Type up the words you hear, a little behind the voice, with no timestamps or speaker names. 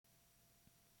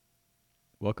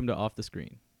Welcome to Off the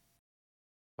Screen,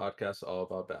 Podcast all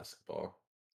about basketball.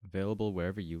 available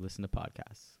wherever you listen to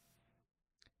podcasts.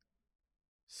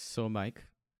 So, Mike,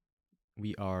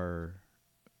 we are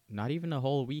not even a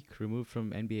whole week removed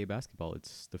from NBA basketball.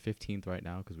 It's the 15th right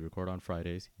now because we record on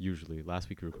Fridays. Usually, last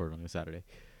week we recorded on a Saturday.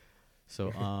 So,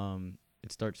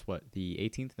 it starts what, the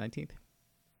 18th, 19th?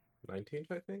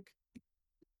 19th, I think.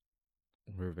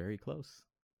 We're very close.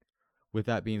 With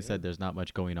that being Yeah. said, there's not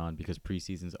much going on because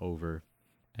preseason's over,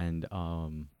 and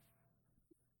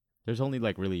there's only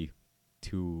like really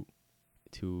two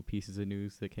pieces of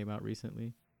news that came out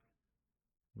recently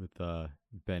with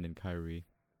Ben and Kyrie,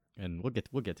 and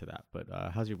we'll get to that. But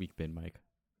how's your week been, Mike?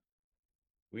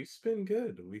 Week's been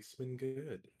good. Week's been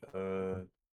good. I've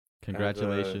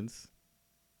Congratulations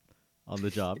on the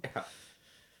job. yeah.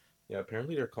 Yeah,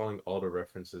 apparently they're calling all the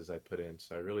references I put in,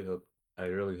 so I really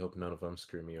hope none of them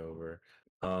screw me over.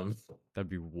 Um That'd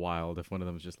be wild if one of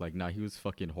them was just like, "Nah, he was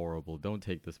fucking horrible. Don't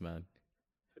take this man."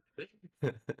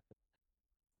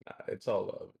 it's all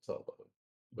love. It's all love.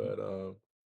 But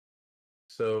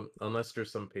so unless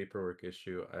there's some paperwork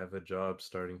issue, I have a job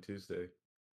starting Tuesday.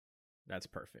 That's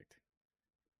perfect.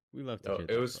 We love to Oh, hear it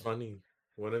that, was bro. funny.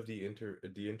 One of the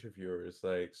interviewers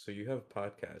like, so you have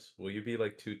podcasts. Will you be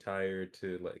like too tired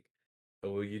to like,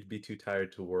 or will you be too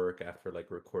tired to work after like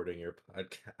recording your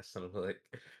podcast? And I'm like,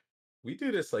 we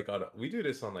do this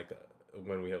on like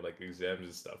when we have like exams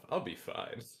and stuff. I'll be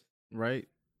fine. Right?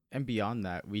 And beyond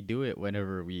that, we do it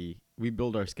whenever we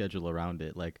build our schedule around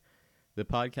it. Like the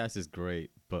podcast is great,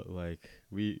 but like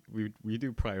we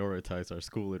do prioritize our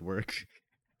school and work.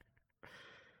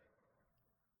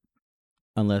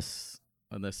 unless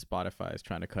unless Spotify is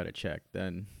trying to cut a check,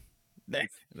 then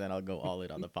I'll go all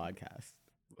in on the podcast.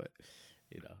 But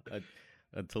you know,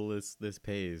 until this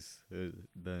pays,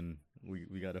 then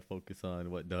we got to focus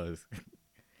on what does.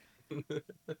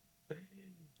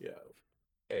 Yeah.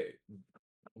 Hey,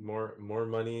 more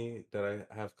money that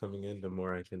I have coming in, the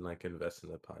more I can like invest in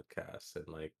the podcast and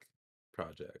like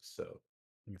projects. So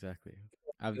Exactly.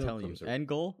 I'm it all telling you, comes around.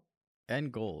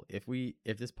 end goal. If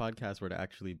this podcast were to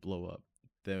actually blow up,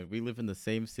 then we live in the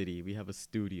same city, we have a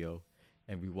studio,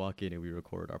 and we walk in and we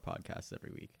record our podcast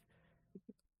every week.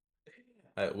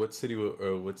 What city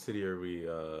are we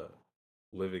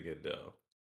living in though?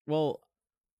 Well,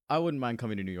 I wouldn't mind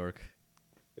coming to New York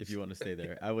if you want to stay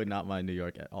there. I would not mind New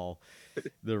York at all.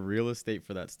 The real estate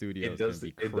for that studio is going to be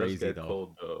It does crazy, get though.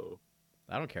 cold though.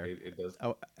 I don't care. It does.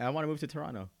 I want to move to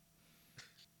Toronto.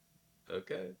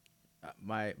 Okay.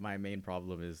 My main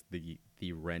problem is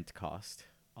the rent cost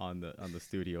on the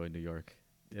studio in New York.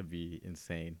 It'd be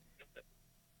insane.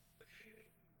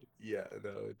 Yeah,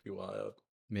 no, it'd be wild.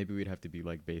 Maybe we'd have to be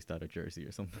like based out of Jersey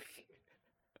or something.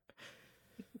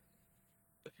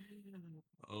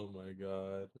 Oh my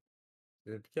God.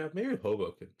 Yeah, maybe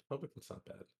Hoboken. Hoboken's not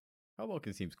bad.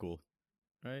 Hoboken seems cool,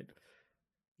 right?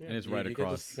 Yeah, And it's right you get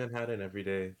to see across. Manhattan every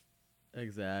day.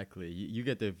 Exactly. You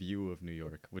get the view of New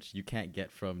York, which you can't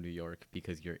get from New York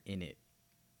because you're in it.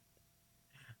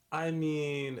 I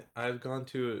mean, I've gone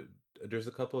to there's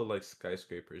a couple of like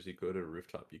skyscrapers. You go to a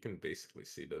rooftop, you can basically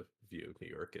see the view of New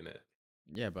York in it.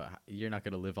 Yeah, but you're not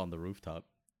gonna live on the rooftop.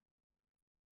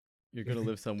 You're gonna live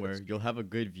That's somewhere. You'll true. have a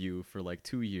good view for like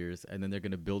 2 years, and then they're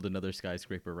gonna build another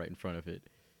skyscraper right in front of it.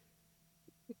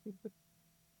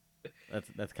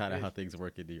 That's kind of Hey, how things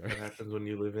work in New what York, happens when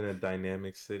you live in a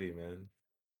dynamic city, man?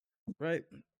 right?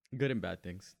 Good and bad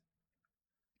things.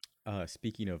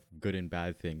 Speaking of good and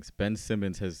bad things, Ben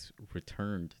Simmons has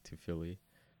returned to Philly.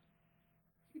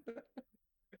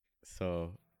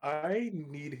 So, I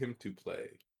need him to play.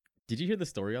 did you hear the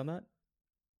story on that?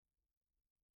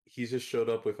 He just showed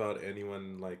up without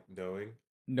anyone like knowing.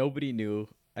 Nobody knew.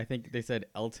 I think they said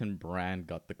Elton Brand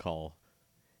got the call,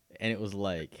 and it was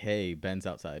like, "Hey, Ben's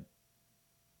outside.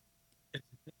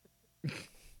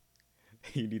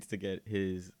 He needs to get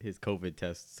his COVID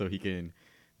test so he can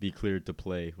be cleared to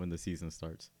play when the season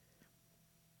starts."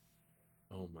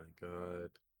 Oh my God.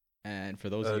 And for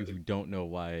those of Uh, you d- who don't know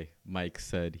why Mike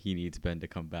said he needs Ben to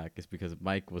come back, it's because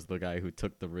Mike was the guy who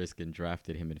took the risk and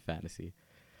drafted him in fantasy,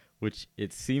 which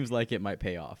it seems like it might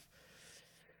pay off.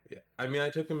 yeah. I mean, I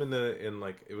took him in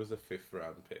like it was a fifth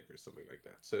round pick or something like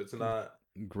that. So it's not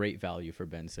Great value for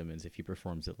Ben Simmons if he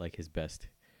performs at like his best.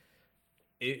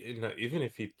 even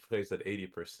if he plays at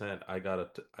 80%, I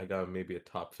got maybe a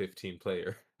top 15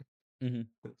 player. Hmm.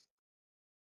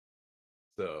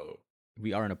 So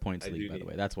We are in a points I league, do by the need.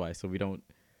 way. That's why. So we don't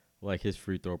like his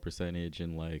free throw percentage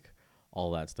and like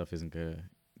all that stuff isn't gonna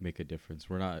make a difference.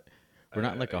 We're not like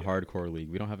I a get it. hardcore league.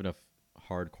 We don't have enough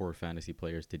hardcore fantasy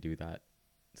players to do that.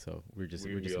 So we're just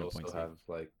We we're just in a also points league. have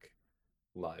like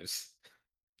lives.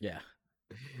 Yeah.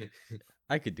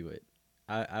 I could do it.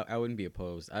 I wouldn't be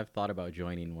opposed. I've thought about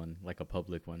joining one, like a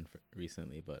public one,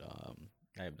 recently, but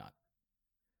I have not.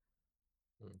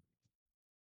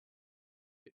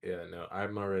 Yeah, no,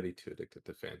 I'm already too addicted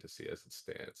to fantasy as it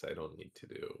stands. I don't need to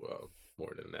do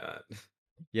more than that.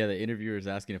 Yeah, the interviewer is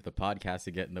asking if the podcast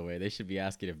would get in the way. They should be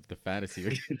asking if the fantasy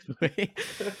would get in the way.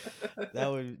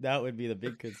 That would be the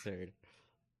big concern.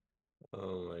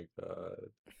 Oh my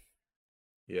God.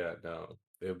 Yeah, no,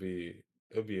 it'll be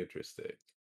interesting.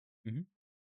 Hmm.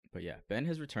 But yeah, Ben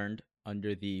has returned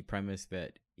under the premise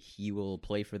that he will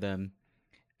play for them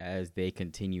as they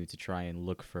continue to try and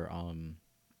look for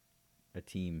a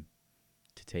team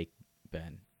to take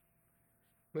Ben.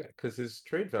 Yeah, because his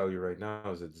trade value right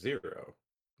now is at zero,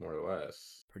 more or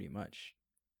less. Pretty much.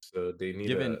 So they need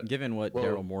Given what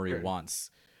Daryl well, Morey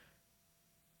wants,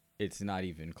 it's not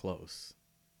even close.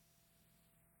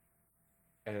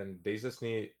 and they just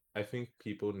need, I think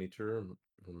people need to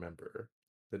remember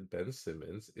that Ben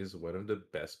Simmons is one of the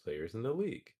best players in the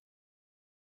league.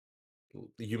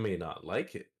 You may not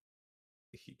like it.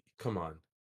 Come on.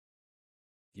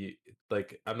 You,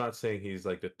 like, I'm not saying he's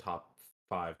like the top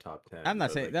five, top I'm 10,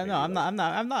 not but saying like no. maybe I'm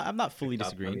not like fully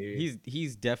top disagreeing. 20.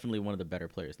 He's definitely one of the better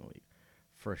players in the league,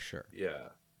 for sure. Yeah.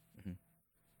 Hmm.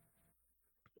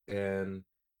 And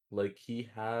like he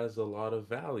has a lot of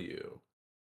value.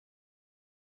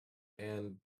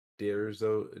 And there's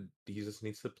a he just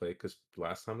needs to play because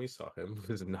last time we saw him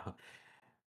was not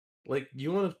like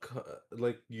you want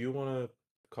to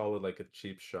call it like a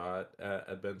cheap shot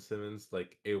at Ben Simmons.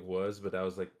 Like it was, but that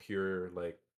was like pure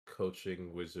like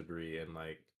coaching wizardry and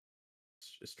like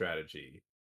strategy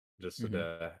just Hmm.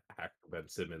 to hack Ben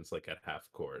Simmons like at half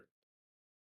court.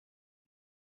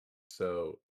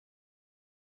 So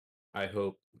I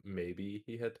hope maybe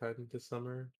he had time this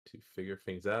summer to figure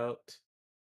things out.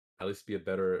 At least be a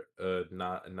better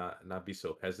not be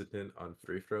so hesitant on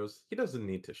free throws. He doesn't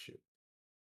need to shoot.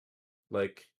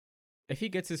 Like If he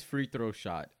gets his free throw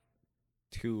shot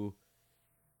to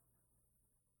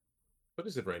what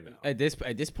is it right now? at this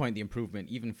point, the improvement,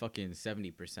 even fucking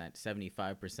 70%,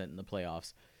 75% in the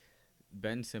playoffs,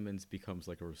 Ben Simmons becomes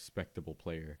like a respectable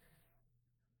player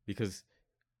because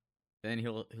then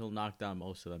he'll knock down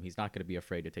most of them. He's not going to be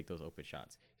afraid to take those open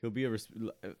shots. He'll be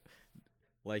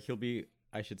like he'll be,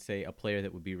 I should say, a player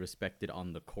that would be respected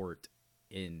on the court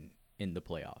in the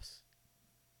playoffs.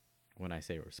 When I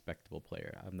say respectable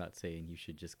player, I'm not saying you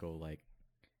should just go like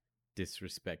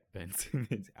disrespect Ben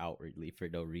Simmons outwardly for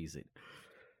no reason.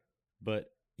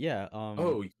 But yeah,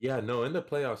 Oh yeah, no, in the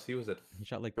playoffs he was at he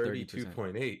shot like 30%.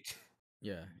 32.8.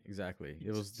 Yeah, exactly.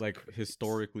 It was Jesus like Christ.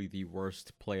 historically the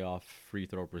worst playoff free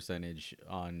throw percentage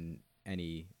on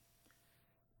any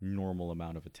normal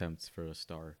amount of attempts for a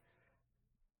star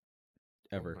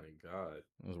Oh ever. my God.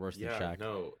 It was worse than Yeah, Shaq.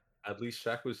 no. At least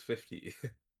Shaq was 50.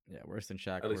 Yeah, worse than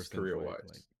Shaq, At worse least than career Dwight. Like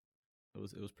wise. it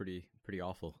was pretty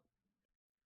awful.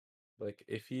 Like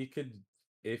if he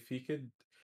could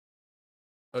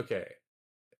okay,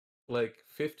 like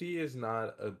 50 is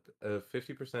not a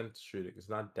 50% shooting is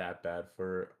not that bad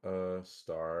for a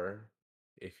star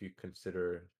if you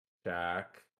consider Shaq,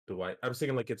 Dwight. I'm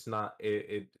saying like it's not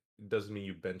it doesn't mean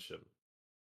you bench him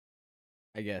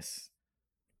I guess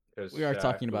because we are Shaq,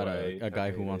 talking about a, Dwight a have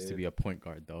guy who made wants to it. be a point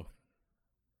guard though.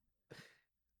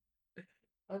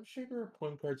 I'm sure there are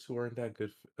point guards who aren't that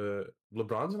good.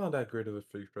 LeBron's not that great of a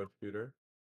free throw shooter.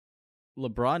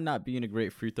 LeBron not being a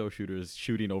great free throw shooter is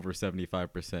shooting over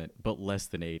 75%, but less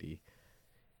than 80.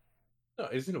 No,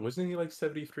 wasn't he like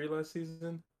 73 last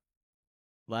season?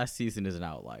 Last season is an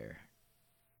outlier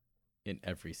in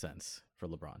every sense for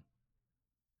LeBron.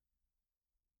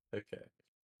 Okay,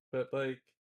 but like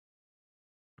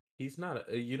he's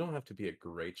not. You don't have to be a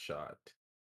great shot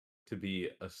to be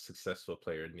a successful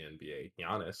player in the NBA.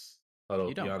 Giannis,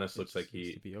 You although don't. Giannis looks like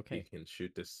It's to be he okay. can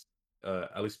shoot this.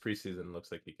 At least preseason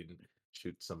looks like he can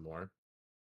shoot some more.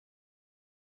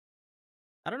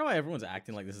 I don't know why everyone's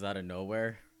acting like this is out of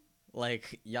nowhere.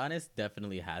 Like Giannis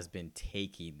definitely has been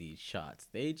taking these shots.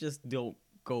 They just don't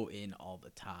go in all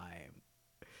the time.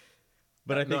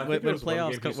 But I No, think I when, think there when was one playoffs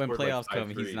game he come, when scored like playoffs five come,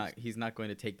 he's threes. not going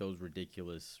to take those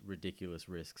ridiculous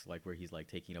risks like where he's like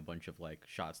taking a bunch of like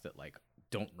shots that like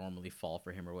don't normally fall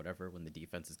for him or whatever when the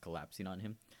defense is collapsing on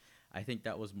him. I think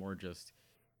that was more just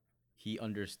he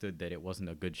understood that it wasn't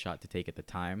a good shot to take at the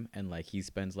time, and like he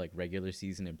spends like regular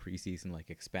season and preseason like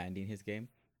expanding his game.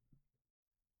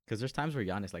 Because there's times where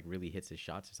Giannis like really hits his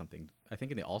shots or something. I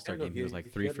think in the All Yeah, Star no, game he was like he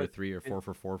three had for like three or 4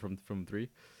 for 4 from three.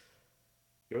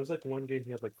 there was like one game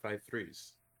he had like five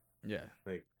threes. Yeah,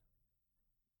 Like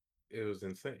it was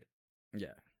insane.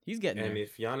 yeah, he's getting And there.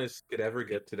 if Giannis could ever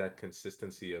get to that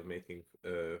consistency of making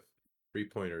 3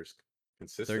 pointers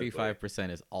consistently.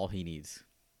 35% is all he needs.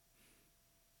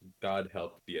 God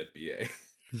help the NBA.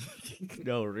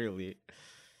 No, really.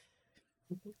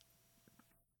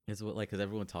 It's what, like, because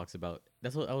everyone talks about.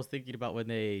 That's what I was thinking about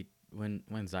when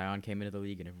when Zion came into the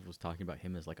league and everyone was talking about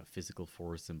him as like a physical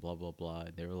force and blah blah blah.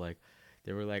 And they were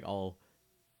like all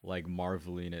like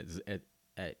marveling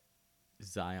at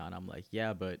Zion. I'm like,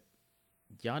 yeah, but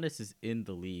Giannis is in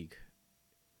the league,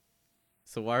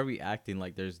 so why are we acting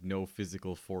like there's no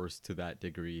physical force to that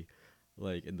degree,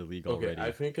 like in the league Okay, I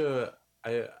already? think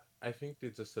I I think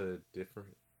it's just a different,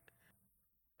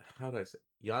 how do I say?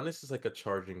 Giannis is like a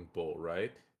charging bull,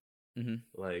 right? Hmm.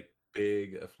 Like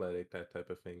big, athletic, that type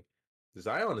of thing.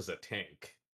 Zion is a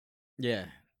tank. Yeah,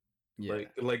 yeah.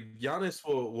 Like Giannis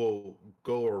will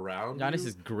go around Giannis you.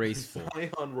 is graceful.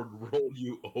 Zion would roll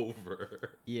you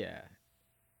over. Yeah,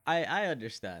 I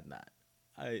understand that.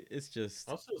 It's just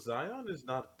Also, Zion is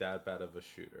not that bad of a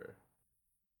shooter.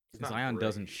 He's not Zion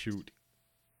doesn't great. shoot.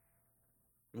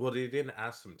 Well, they didn't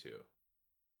ask him to,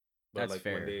 but That's like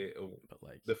when fair, they but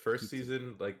like the first he.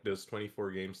 season, like those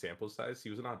 24 game sample size, he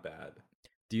was not bad.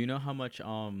 Do you know how much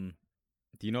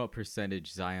Do you know what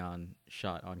percentage Zion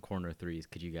shot on corner threes?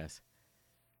 Could you guess?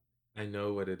 I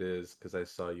know what it is because I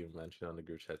saw you mention on the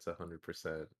group chat. It's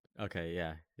 100%. Okay,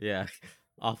 yeah, yeah,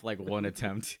 off like one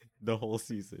attempt the whole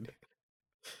season.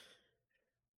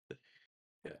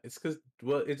 Yeah, it's because,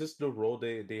 well, it's just the role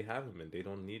they have him in. They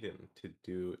don't need him to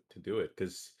do it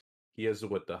because he has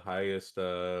what the highest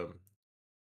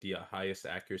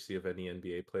accuracy of any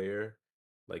NBA player.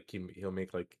 Like he'll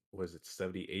make like, was it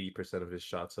 70-80% of his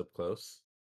shots up close?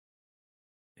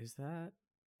 Is that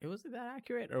it? Was it that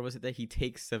accurate, or was it that he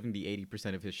takes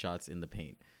 70-80% of his shots in the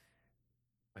paint?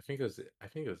 I think it was,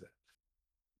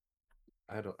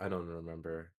 I don't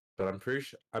remember, but I'm pretty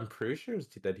sure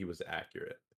that he was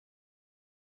accurate.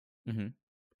 Mm-hmm.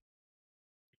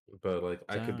 But like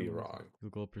I could Zion be was wrong.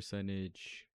 field goal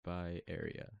percentage by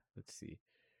area. Let's see.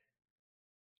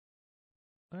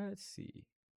 Let's see.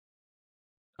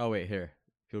 Oh wait, here.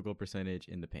 Field goal percentage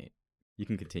in the paint. You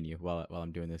can continue while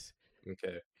I'm doing this.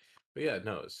 Okay. But yeah,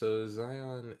 no. So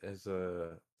Zion is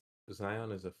a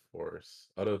force.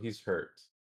 Although he's hurt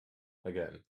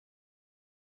again.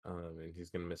 And he's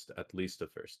gonna miss at least the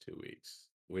first 2 weeks.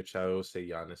 Which I will say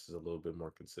Giannis is a little bit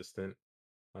more consistent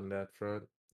on that front.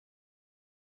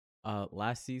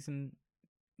 Last season,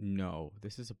 no,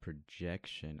 this is a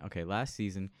projection. Okay, last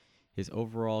season, his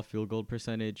overall field goal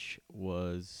percentage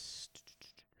was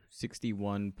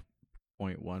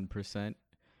 61.1%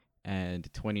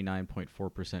 and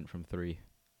 29.4% from three.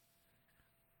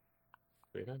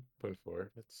 39.4.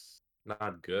 That's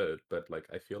not good, but like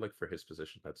I feel like for his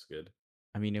position that's good.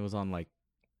 I mean, it was on like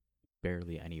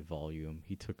barely any volume.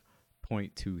 He took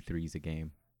 .2 threes a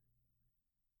game.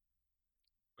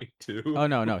 Like Oh two.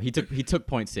 no, no, he took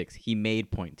 .6. He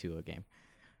made .2 a game.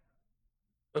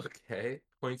 Okay.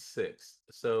 0.6.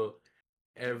 So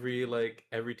every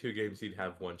 2 games he'd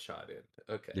have one shot in.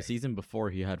 The Okay. season before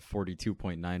he had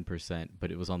 42.9%,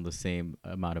 but it was on the same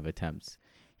amount of attempts.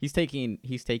 He's taking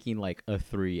like a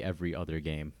three every other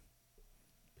game,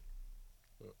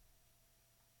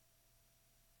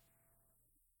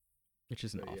 which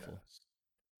isn't But yeah. awful.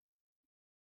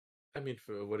 I mean,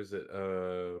 for what is it?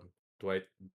 Dwight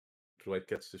Dwight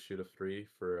gets to shoot a three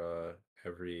for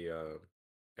every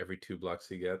 2 blocks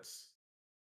he gets.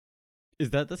 Is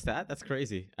that the stat? That's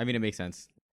crazy. I mean, it makes sense.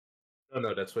 No,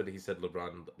 no, that's what he said.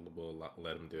 LeBron will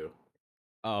let him do.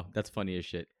 Oh, that's funny as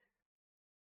shit.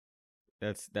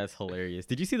 That's hilarious.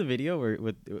 Did you see the video where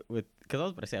with? Because I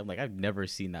was about to say, I'm like, I've never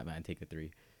seen that man take a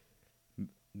three.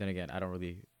 Then again, I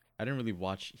didn't really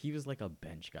watch. He was like a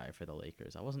bench guy for the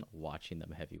Lakers. I wasn't watching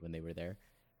them heavy when they were there.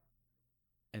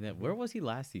 And then Hmm. where was he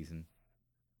last season?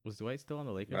 Was Dwight still on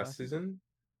the Lakers Last last season? season?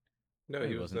 No, No, he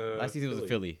he was wasn't. Last season was a Philly.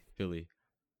 Philly. Philly.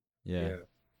 Yeah, Yeah,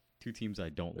 two teams I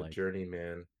don't a like.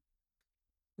 journeyman.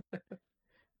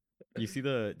 You see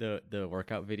the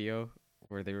workout video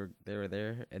where they were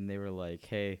there and they were like,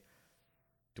 "Hey,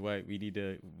 Dwight, we need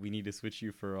to switch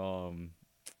you for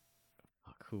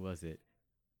fuck, who was it?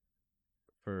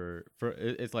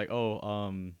 It's like, oh,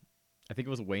 I think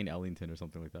it was Wayne Ellington or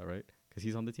something like that, right? Because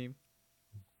he's on the team.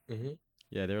 Hmm.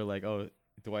 Yeah, they were like, oh,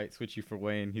 Dwight, switch you for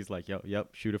Wayne. He's like, yep,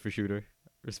 shooter for shooter,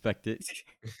 respect it.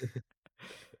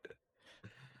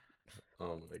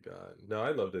 Oh my God. No,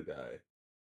 I love the guy.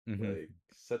 Hmm. Like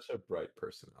such a bright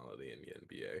personality in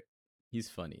the NBA. He's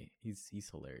funny. He's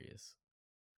hilarious.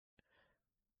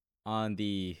 On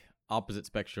the opposite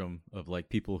spectrum of like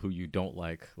people who you don't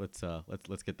like, let's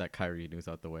get that Kyrie news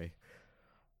out the way.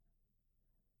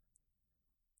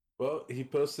 Well, he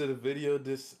posted a video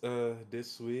this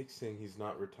week saying he's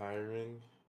not retiring.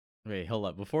 Wait, hold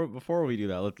up. Before we do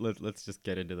that, let's just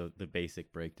get into the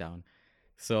basic breakdown.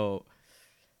 So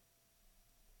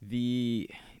the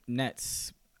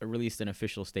Nets released an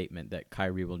official statement that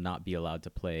Kyrie will not be allowed to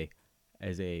play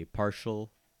as a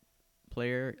partial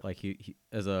player. Like he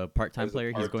as a part-time As a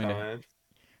player, he's going to part-time.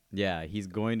 he's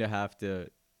going to have to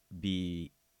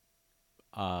be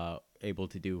able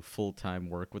to do full-time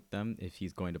work with them if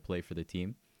he's going to play for the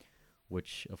team,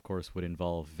 which of course would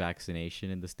involve vaccination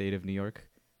in the state of New York,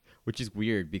 which is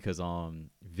weird because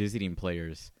visiting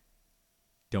players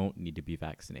don't need to be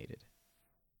vaccinated.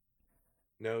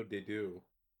 No, they do.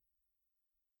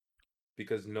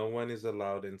 Because no one is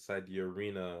allowed inside the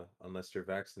arena unless they're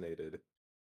vaccinated.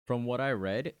 From what I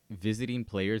read, visiting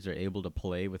players are able to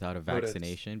play without a No, that's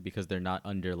vaccination because they're not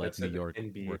under like that's New an York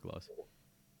work laws. NBA rule.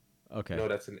 Okay. No,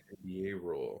 that's an NBA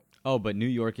rule. Oh, but New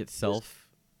York This, itself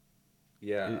it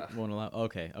yeah. won't allow.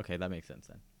 Okay, okay, that makes sense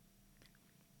then.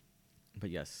 But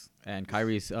yes, and Because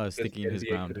Kyrie's sticking the his NBA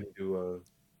ground. couldn't do a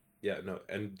yeah, no,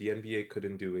 and the NBA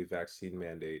couldn't do a vaccine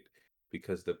mandate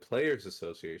because the Players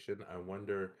Association, I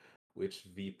wonder which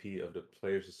VP of the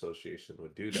Players Association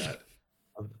would do that.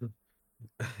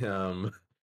 um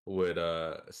would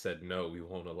said no, we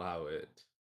won't allow it.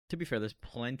 To be fair, there's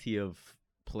plenty of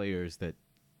players that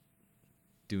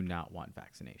do not want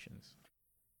vaccinations.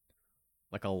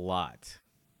 Like a lot.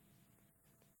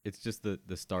 It's just the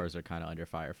stars are kind of under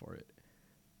fire for it.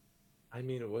 I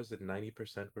mean, was it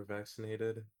 90% were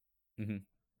vaccinated? Hmm.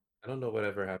 I don't know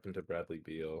whatever happened to Bradley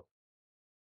Beal.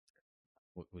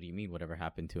 What do you mean? Whatever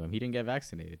happened to him? He didn't get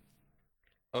vaccinated.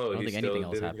 I Oh, don't he think still anything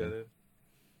else didn't get happened. it?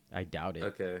 I doubt it.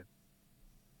 Okay.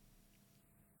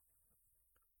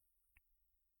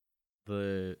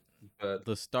 The But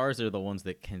the stars are the ones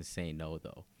that can say no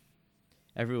though.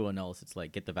 Everyone else, it's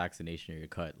like get the vaccination or you're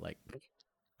cut. Like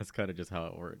that's kind of just how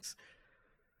it works.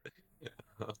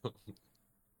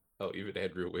 oh, even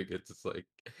Andrew Wiggins is like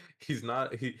he's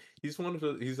one of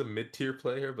the he's a mid-tier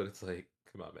player, but it's like,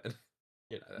 come on, man.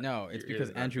 No, it's because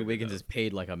You're not Andrew good Wiggins is enough.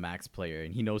 paid like a max player,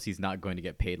 and he knows he's not going to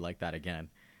get paid like that again.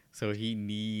 So he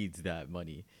needs that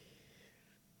money.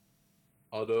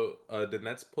 Although the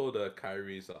Nets pulled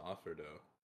Kyrie's offer though.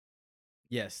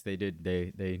 Yes, they did.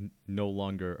 They no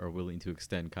longer are willing to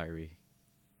extend Kyrie,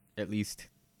 at least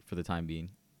for the time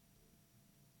being,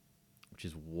 which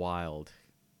is wild.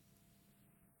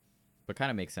 But kind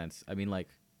of makes sense. I mean,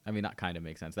 not kind of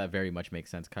makes sense. That very much makes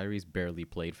sense. Kyrie's barely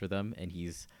played for them, and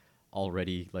he's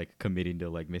already like committing to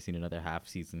like missing another half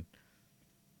season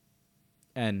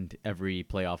and every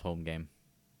playoff home game.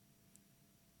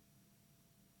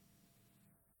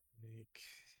 Like,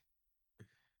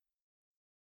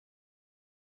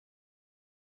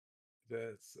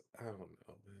 that's I don't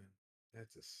know, man.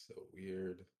 That's just so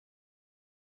weird.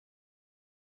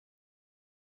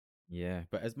 Yeah,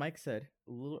 but as Mike said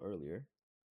a little earlier,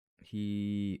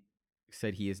 he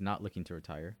said he is not looking to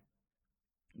retire,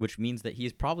 which means that he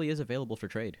probably is available for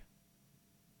trade.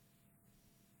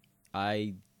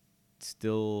 I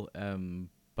still am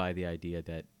by the idea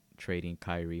that trading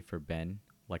Kyrie for Ben,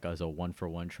 like as a one for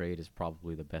one trade, is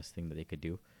probably the best thing that they could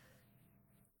do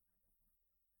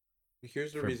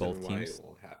Here's the for both reason why it teams.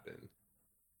 won't happen.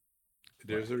 What?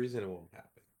 There's a reason it won't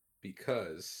happen.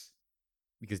 Because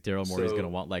Because Daryl Morey's gonna so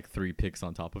want like 3 picks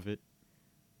on top of it.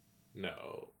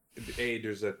 no.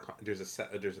 There's a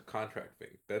contract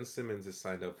thing. Ben Simmons is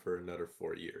signed up for another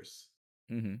 4 years.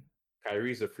 Mm-hmm.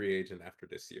 Kyrie's a free agent after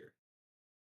this year.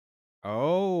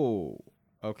 Oh,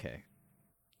 okay.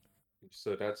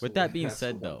 So that's With that being that's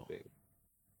said, one though, thing.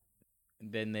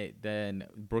 then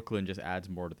Brooklyn just adds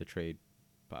more to the trade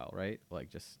pile, right? Like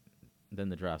just then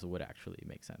the drafts would actually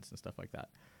make sense and stuff like that.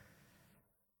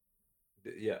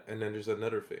 Yeah, and then there's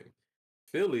another thing.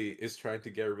 Philly is trying to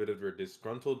get rid of their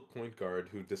disgruntled point guard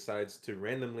who decides to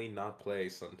randomly not play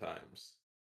sometimes.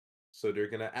 So they're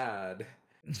gonna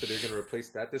replace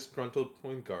that disgruntled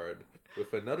point guard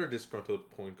with another disgruntled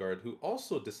point guard who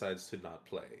also decides to not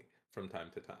play from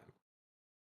time to time.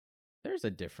 There's a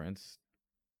difference.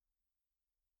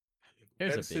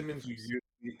 There's a big difference.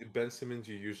 Ben Simmons,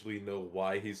 you usually know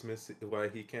why he's missing, why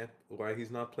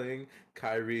he's not playing.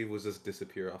 Kyrie will just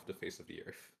disappear off the face of the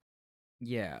earth.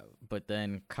 Yeah, but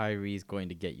then Kyrie's going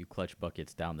to get you clutch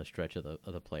buckets down the stretch of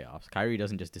the playoffs. Kyrie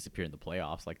doesn't just disappear in the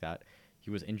playoffs like that.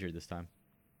 He was injured this time.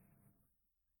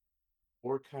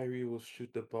 Or Kyrie will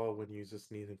shoot the ball when you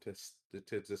just need him to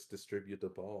just distribute the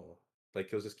ball. Like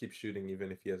he'll just keep shooting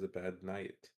even if he has a bad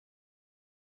night.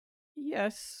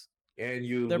 Yes, And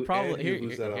you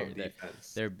lose that on their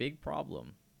defense. their big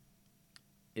problem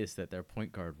is that their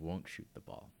point guard won't shoot the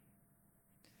ball.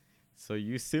 So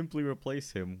you simply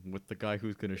replace him with the guy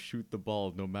who's gonna shoot the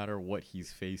ball no matter what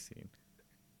he's facing.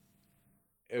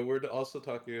 And we're also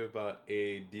talking about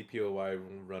a DPOY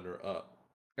runner up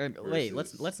And wait,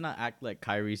 versus let's not act like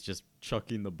Kyrie's just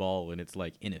chucking the ball and it's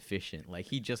like inefficient. Like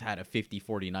he just had a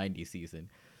 50-40-90 season.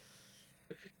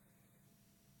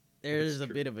 that's There's a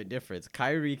true. bit of a difference.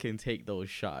 Kyrie can take those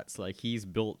shots. Like he's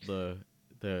built the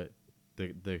the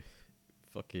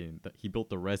he built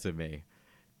the resume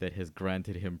that has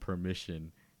granted him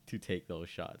permission to take those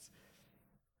shots.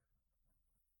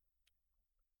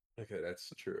 Okay,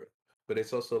 that's true. But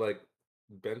it's also like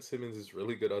Ben Simmons is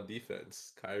really good on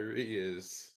defense.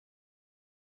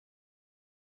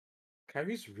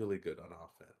 Kyrie's really good on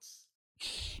offense.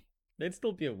 They'd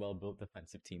still be a well-built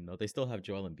defensive team though. They still have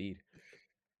Joel Embiid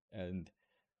and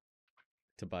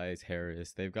Tobias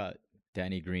Harris. They've got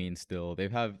Danny Green still. They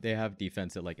have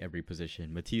defense at like every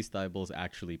position. Matisse Thybulle's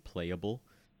actually playable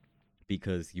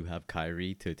because you have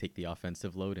Kyrie to take the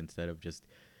offensive load instead of just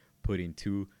putting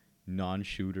two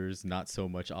non-shooters, not so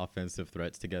much offensive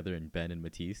threats together in Ben and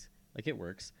Matisse. Like it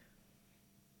works.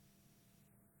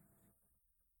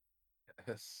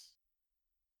 Yes.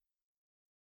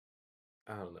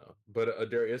 I don't know. But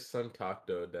there is some talk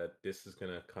though that this is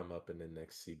gonna come up in the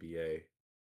next CBA.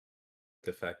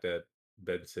 The fact that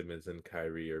Ben Simmons and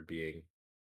Kyrie are being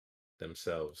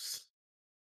themselves,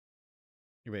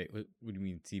 Wait, what do you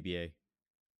mean CBA?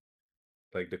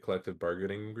 like the collective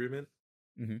bargaining agreement.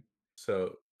 Mm-hmm.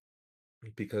 So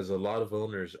because a lot of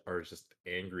owners are just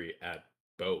angry at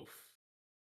both.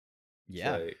 It's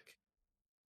Yeah, like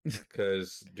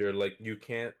because they're like you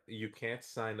can't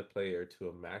sign a player to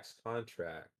a max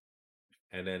contract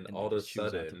and then and all then of a just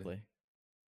choose not to sudden, play.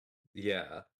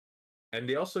 yeah. And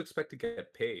they also expect to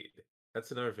get paid.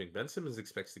 That's another thing. Ben Simmons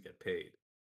expects to get paid.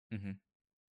 Mm-hmm.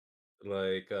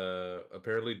 Like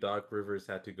apparently Doc Rivers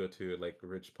had to go to like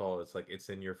Rich Paul. It's like it's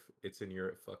in your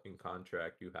fucking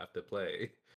contract. You have to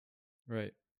play.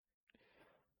 Right.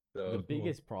 The So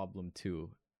biggest problem too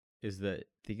is that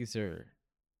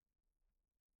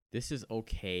this is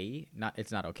okay. Not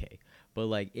it's not okay, but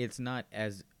like it's not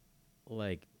as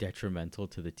like detrimental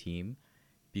to the team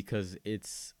because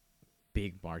it's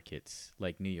big markets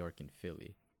like New York and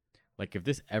Philly. Like if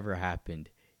this ever happened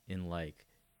in like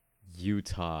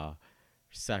Utah,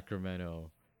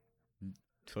 Sacramento,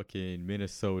 fucking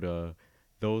Minnesota,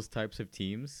 those types of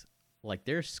teams, like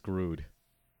they're screwed.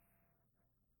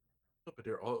 but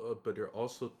there are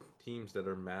also teams that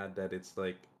are mad that it's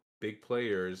like big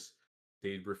players.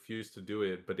 They refuse to do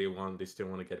it, but they still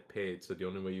want to get paid. So the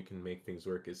only way you can make things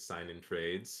work is sign in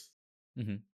trades.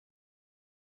 Mm-hmm.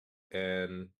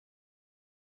 And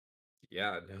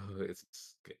yeah, no,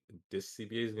 this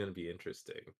CBA is going to be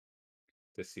interesting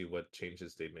to see what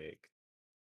changes they make.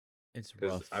 It's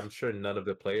Because I'm rough. sure none of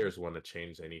the players want to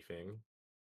change anything.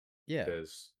 Yeah.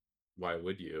 Because why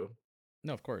would you?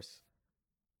 No, of course.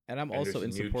 And I'm And also there's a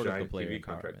in new support of the giant player TV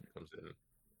contract empowerment. that comes in.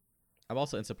 I'm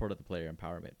also in support of the player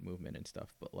empowerment movement and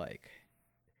stuff, but like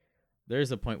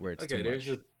there's a point where it's too Okay, there's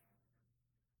much. a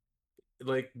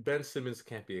like Ben Simmons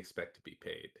can't be expected to be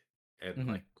paid and Mm-hmm.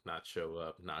 like not show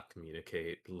up, not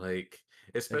communicate, like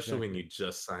especially when Exactly. you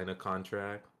just sign a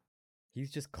contract. He's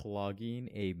just clogging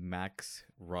a max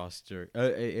roster,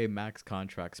 a max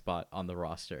contract spot on the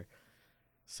roster.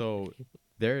 So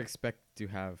they're expected to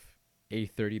have a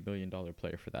 $30 million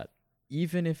player for that.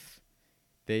 Even if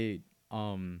they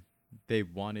um they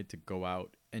wanted to go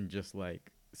out and just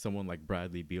like someone like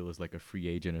Bradley Beal is like a free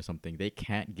agent or something, they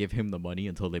can't give him the money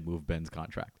until they move Ben's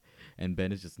contract, and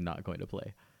Ben is just not going to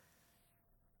play.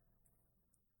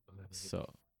 Like, So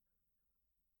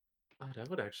that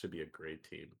would actually be a great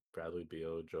team. Bradley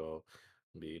Beal, Joel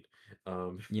Embiid.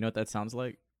 Um, you know what that sounds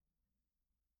like?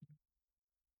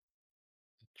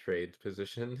 trade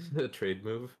position, a trade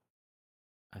move.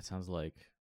 That sounds like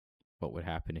what would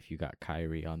happen if you got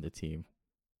Kyrie on the team.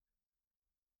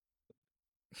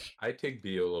 I take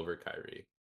Beal over Kyrie.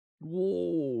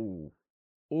 Whoa.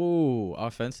 Ooh,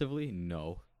 offensively,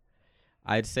 no.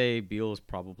 I'd say Beal is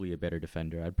probably a better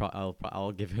defender.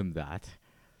 I'll give him that.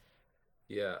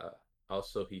 Yeah.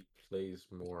 Also, he plays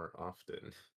more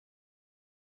often.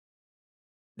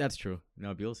 That's true.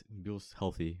 No, Beal's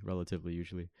healthy relatively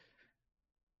usually.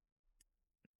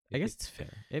 I guess it's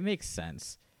fair. It makes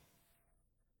sense,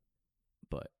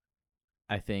 but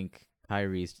I think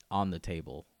Kyrie's on the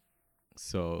table,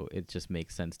 so it just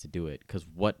makes sense to do it. Because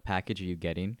what package are you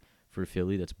getting for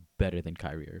Philly that's better than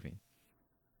Kyrie Irving?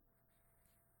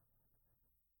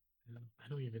 I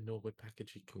don't even know what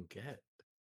package you can get.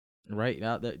 Right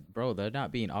now, that bro, they're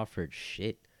not being offered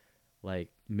shit. Like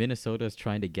Minnesota's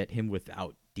trying to get him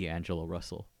without D'Angelo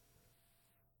Russell.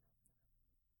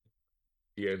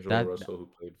 D'Angelo That Russell, who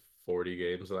played 40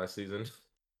 games last season.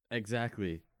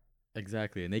 exactly,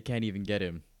 exactly, and they can't even get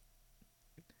him.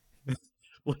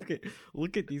 look at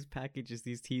look at these packages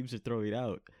these teams are throwing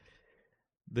out.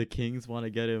 The Kings want to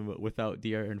get him without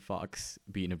De'Aaron Fox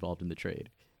being involved in the trade.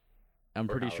 I'm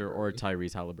Or pretty sure, or Halliburton.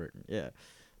 Tyrese Halliburton. Yeah,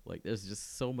 like there's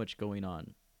just so much going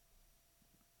on,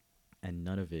 and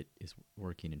none of it is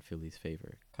working in Philly's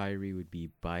favor. Kyrie would be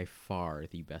by far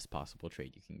the best possible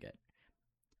trade you can get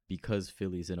because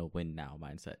Philly's in a win now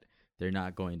mindset. They're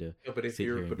not going to Yeah, but sit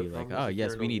here and but the be like, problem oh, is if you're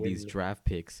yes, in we a need these win. draft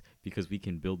picks because we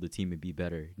can build the team and be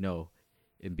better. No,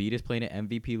 Embiid is playing at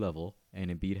MVP level,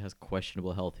 and Embiid has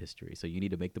questionable health history. So you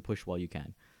need to make the push while you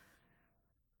can.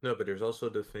 No, but there's also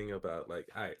the thing about like,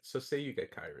 all right, so say you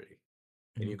get Kyrie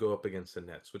and Mm-hmm. you go up against the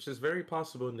Nets, which is very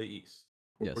possible in the East,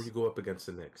 or you Yes. go up against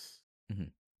the Knicks. Mm-hmm.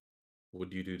 What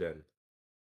do you do then?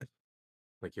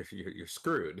 Like you're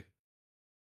screwed.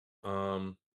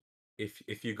 Um,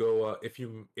 if you go if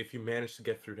you manage to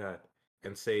get through that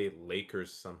and say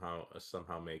Lakers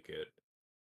somehow make it,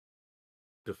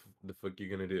 the fuck you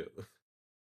gonna do?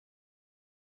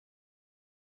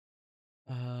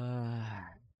 Uh,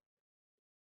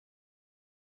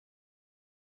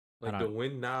 I Like don't. the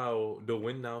win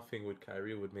now thing with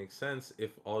Kyrie would make sense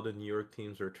if all the New York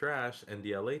teams were trash and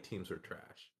the LA teams were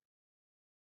trash.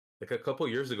 Like a couple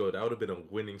years ago, that would have been a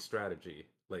winning strategy.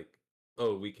 Like,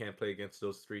 oh, we can't play against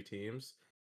those three teams.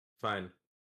 Fine,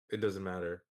 it doesn't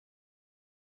matter.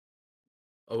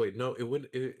 Oh wait, no, it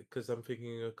would because I'm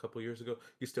thinking a couple years ago,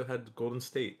 you still had Golden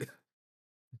State.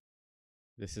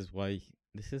 This is why.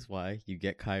 This is why you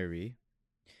get Kyrie.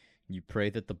 You pray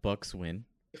that the Bucks win.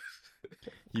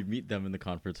 You meet them in the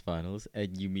conference finals,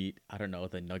 and you meet I don't know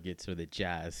the Nuggets or the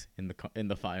Jazz in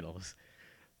the finals.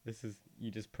 This is you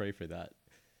just pray for that.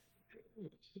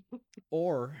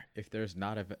 Or if there's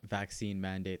not a vaccine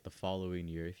mandate the following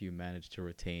year, if you manage to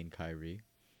retain Kyrie,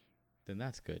 then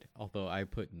that's good. Although I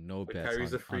put no But bets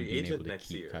Kyrie's a on free being able agent to next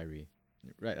keep year. Kyrie.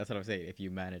 Right, that's what I'm saying. If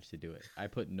you manage to do it, I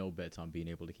put no bets on being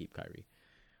able to keep Kyrie.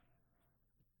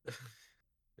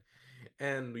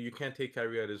 And you can't take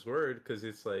Kyrie at his word because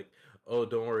it's like, oh,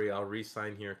 don't worry, I'll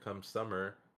re-sign here come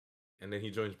summer, and then he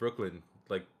joins Brooklyn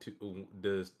like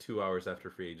the 2 hours after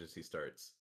free agency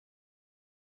starts.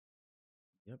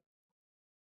 Yep.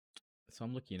 So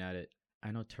I'm looking at it.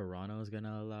 I know Toronto is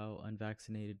gonna allow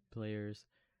unvaccinated players.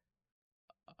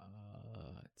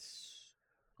 It's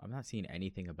I'm not seeing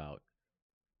anything about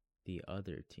the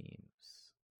other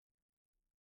teams.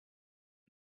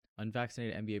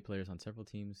 Unvaccinated NBA players on several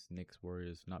teams, Knicks,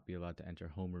 Warriors, not be allowed to enter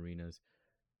home arenas.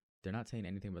 They're not saying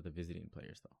anything about the visiting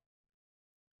players though.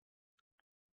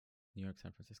 New York,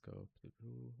 San Francisco,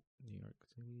 New York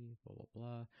City, blah blah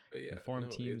blah. But yeah, Informed no,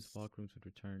 teams, it's walkrooms would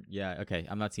return. Yeah, okay.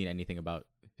 I'm not seeing anything about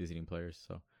visiting players,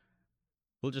 so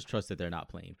we'll just trust that they're not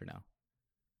playing for now.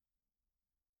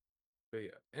 but yeah,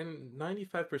 and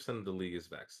 95% of the league is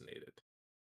vaccinated.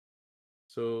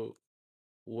 So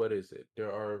what is it?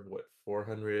 There are what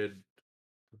 400.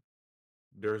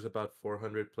 There's about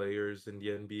 400 players in the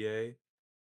NBA.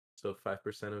 So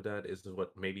 5% of that is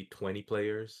what maybe 20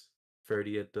 players,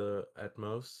 30 at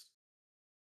most.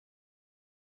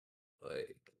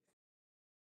 Like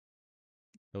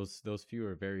Those few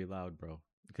are very loud, bro.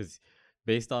 Because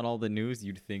based on all the news,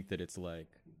 you'd think that it's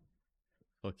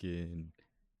fucking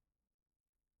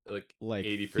like like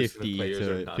 80% of players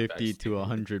are not 50 to vaccinated.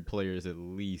 100 players at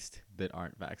least that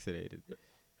aren't vaccinated.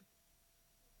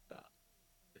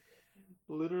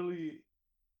 Literally,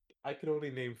 I can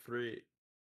only name three: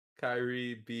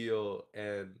 Kyrie, Beal,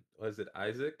 and was it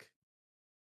Isaac?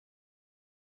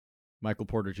 Michael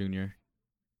Porter Jr.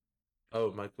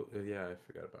 Oh, Michael. Yeah, I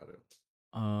forgot about him.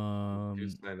 He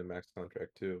was Um, signed a max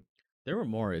contract too. there were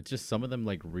more. It's just some of them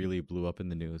like really blew up in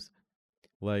the news.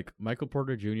 Like Michael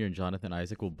Porter Jr. and Jonathan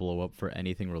Isaac will blow up for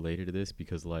anything related to this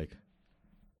because like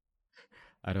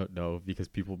I don't know because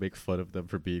people make fun of them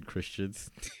for being Christians.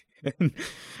 and,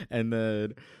 and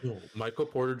then No, Michael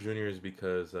Porter Jr. is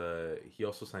because he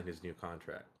also signed his new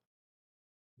contract,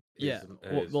 yeah,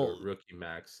 his rookie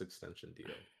max extension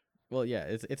deal. yeah,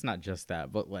 it's not just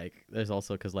that, but like there's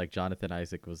also cuz like Jonathan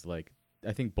Isaac was like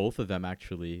I think both of them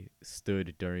actually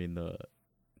stood during the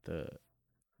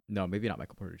no, maybe not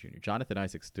Michael Porter Jr. Jonathan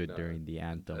Isaac stood No, during the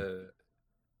anthem uh,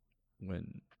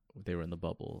 when they were in the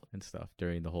bubble and stuff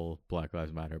during the whole Black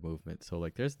Lives Matter movement. So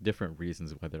like there's different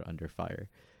reasons why they're under fire.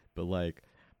 But like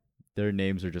their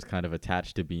names are just kind of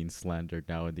attached to being slandered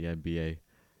now in the NBA.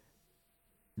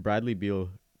 Bradley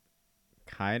Beal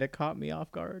kind of caught me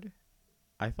off guard.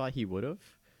 I thought he would have.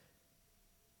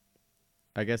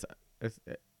 I guess it's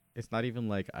it's not even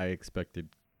like I expected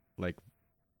like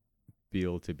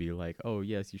Beal to be like, oh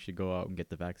yes, you should go out and get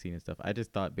the vaccine and stuff. I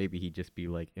just thought maybe he'd just be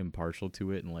like impartial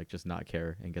to it and like just not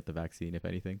care and get the vaccine if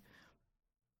anything.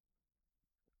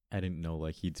 I didn't know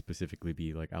like he'd specifically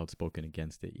be like outspoken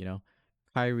against it, you know?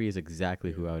 Kyrie is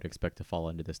exactly Yeah. who I would expect to fall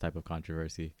into this type of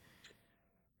controversy.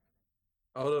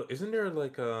 Although, isn't there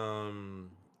like a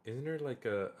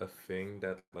thing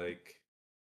that like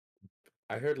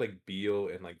I heard like Beal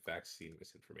and like vaccine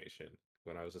misinformation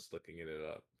when I was just looking it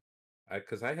up.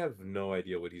 Because I have no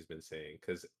idea what he's been saying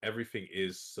because everything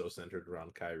is so centered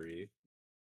around Kyrie.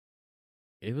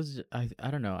 It was I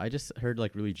don't know. I just heard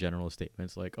like really general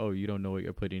statements like, "Oh, you don't know what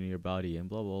you're putting in your body," and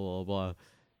blah blah blah blah, and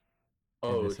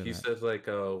Oh, this and he that. says like,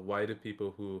 why do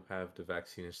people who have the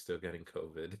vaccine are still getting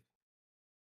COVID?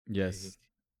 Yes.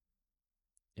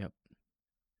 Yep.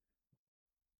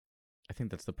 I think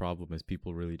that's the problem is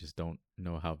people really just don't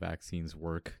know how vaccines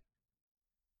work.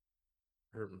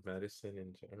 Or medicine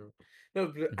in general. No,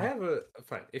 but I Hmm. have a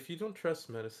fine. If you don't trust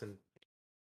medicine,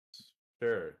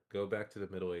 sure, go back to the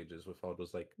Middle Ages with all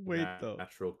those like Wait though.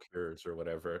 natural cures or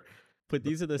whatever. But But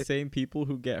these are the same people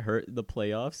who get hurt in the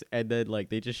playoffs and then like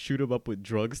they just shoot them up with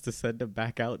drugs to send them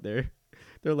back out there.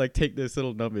 They're like, take this,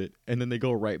 it'll numb it, and then they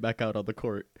go right back out on the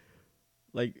court.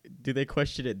 Like, do they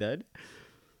question it then?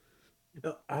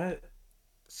 no, I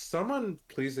someone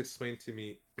please explain to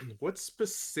me what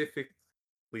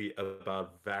specifically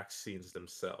about vaccines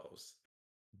themselves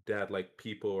that like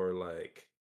people are like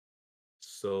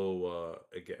so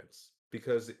against.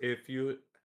 Because if you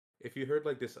heard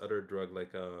like this other drug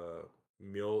like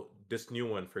mil this new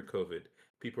one for COVID,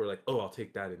 people are like, "Oh, I'll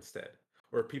take that instead."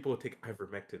 Or people will take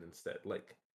ivermectin instead.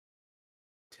 Like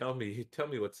tell me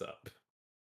what's up.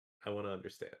 I want to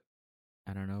understand.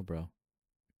 I don't know, bro.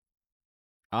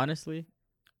 Honestly,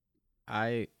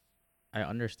 I I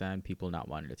understand people not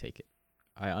wanting to take it.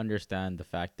 I understand the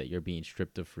fact that you're being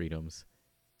stripped of freedoms.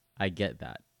 I get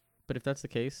that. But if that's the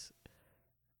case,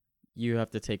 you have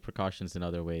to take precautions in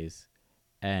other ways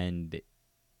and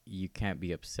you can't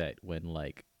be upset when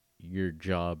like your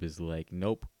job is like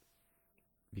nope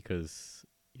because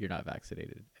you're not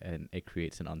vaccinated and it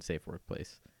creates an unsafe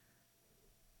workplace.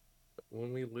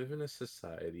 When we live in a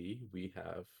society, we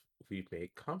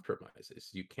make compromises.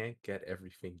 You can't get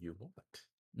everything you want.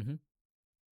 Hmm.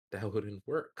 That wouldn't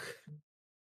work.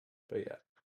 But yeah.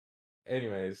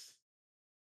 Anyways,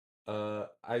 I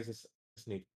just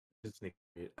need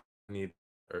I need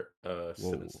Simmons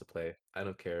Whoa. to play. I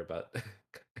don't care about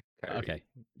Okay. Kyrie.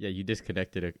 Yeah, you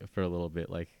disconnected it for a little bit.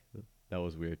 Like that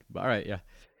was weird. But all right, yeah.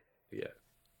 Yeah.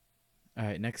 All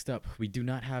right. Next up, we do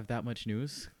not have that much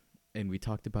news, and we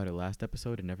talked about it last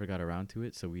episode and never got around to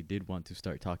it. So we did want to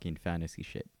start talking fantasy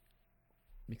shit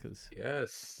because that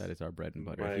Yes. is our bread and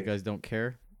butter. If you My guys don't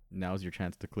care, now's your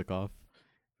chance to click off.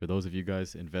 For those of you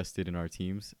guys invested in our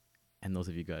teams, and those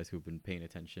of you guys who've been paying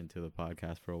attention to the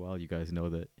podcast for a while, you guys know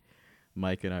that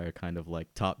Mike and I are kind of like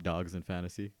top dogs in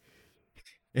fantasy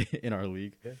in our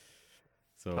league. yeah,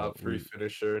 So top three we,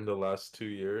 finisher in the last 2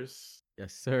 years.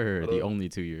 yes, sir, the Although only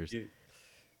 2 years. you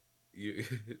you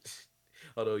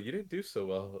although you didn't do so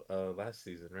well last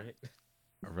season, right?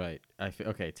 Right.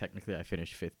 Okay. Technically, I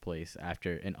finished fifth place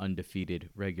after an undefeated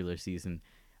regular season.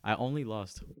 I only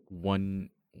lost one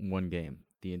game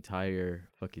the entire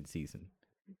fucking season,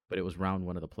 but it was round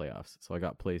one of the playoffs, so I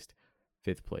got placed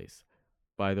fifth place.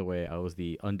 By the way, I was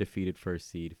the undefeated first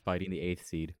seed fighting the eighth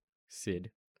seed,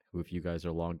 Sid, who, if you guys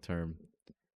are long term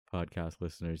podcast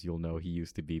listeners, you'll know he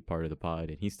used to be part of the pod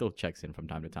and he still checks in from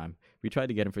time to time. We tried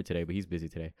to get him for today, but he's busy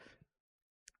today.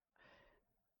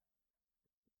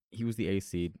 He was the eighth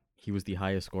seed. He was the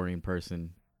highest scoring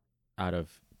person out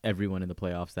of everyone in the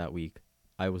playoffs that week.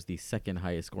 I was the second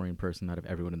highest scoring person out of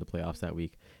everyone in the playoffs that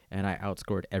week, and I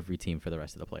outscored every team for the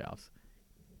rest of the playoffs.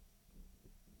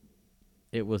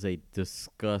 It was a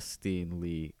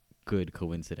disgustingly good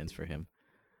coincidence for him.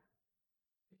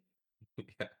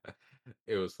 Yeah.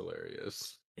 It was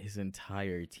hilarious. His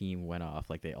entire team went off.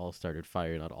 Like they all started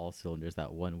firing on all cylinders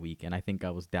that one week, and I think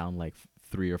I was down like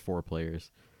three or four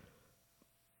players.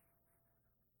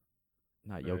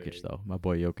 Not Jokic Right. though. My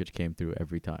boy Jokic came through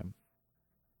every time.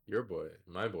 Your boy,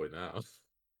 my boy now.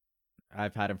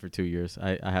 I've had him for 2 years.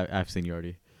 I have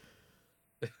seniority.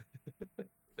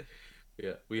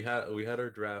 Yeah, we had our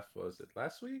draft. Was it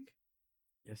last week?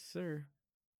 Yes, sir.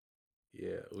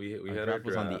 Yeah, we Our had our draft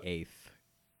was on the draft. 8th.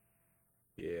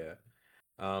 Yeah.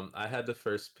 I had the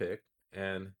first pick,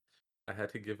 and I had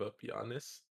to give up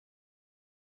Giannis,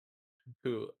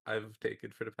 who I've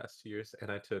taken for the past 2 years, and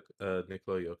I took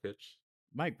Nikola Jokic.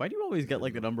 Mike, why do you always get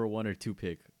like Even the though number one or two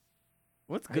pick?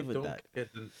 What's I good with don't that?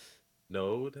 get the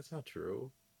no, that's not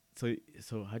true. So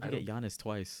how'd you I get don't. Giannis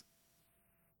twice?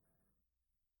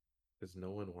 because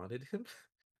no one wanted him.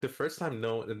 The first time,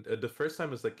 no, the first time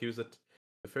was like he was the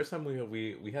first time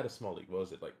we had a small league. What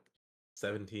was it like,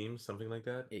 7 teams, something like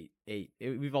that? Eight.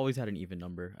 We've always had an even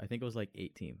number. I think it was like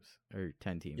 8 teams or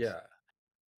 10 teams. Yeah.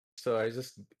 So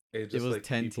it It just was like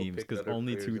 10 people teams picked because other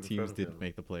only players two in front teams of didn't him.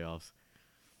 make the playoffs.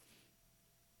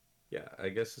 Yeah, I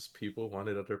guess just people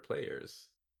wanted other players.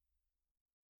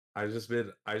 I just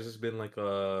been like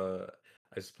I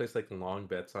just placed like long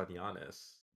bets on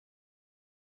Giannis.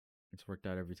 It's worked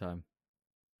out every time.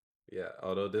 Yeah,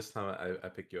 although this time I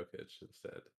picked Jokic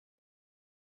instead.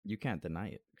 You can't deny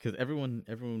it because everyone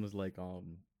was like,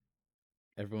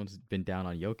 everyone's been down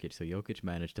on Jokic, so Jokic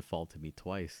managed to fall to me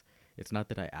twice. It's not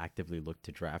that I actively looked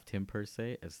to draft him per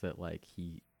se, it's that like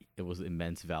it was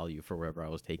immense value for wherever I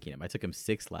was taking him. I took him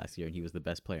sixth last year, and he was the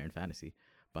best player in fantasy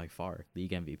by far,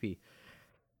 league MVP.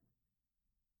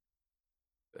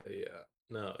 Yeah.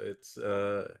 No,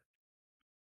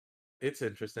 it's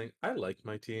interesting. I like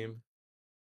my team,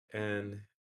 and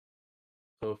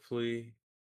hopefully,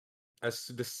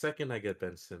 the second I get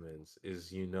Ben Simmons,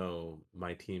 is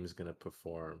my team's gonna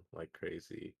perform like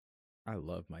crazy. I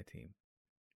love my team.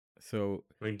 So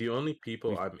I mean, the only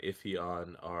people we, I'm iffy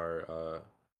on are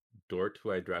Dort,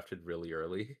 who I drafted really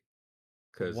early,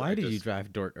 because why I did you just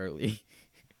draft Dort early?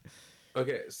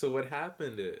 okay. So what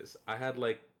happened is I had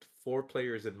like 4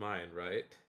 players in mind, right?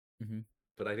 hmm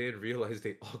But I didn't realize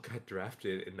they all got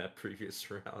drafted in that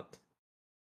previous round.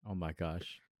 Oh my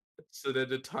gosh. So then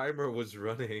the timer was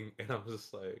running, and I was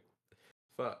just like,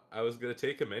 "Fuck! I was gonna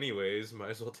take him anyways.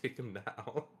 Might as well take him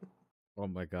now." Oh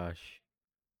my gosh.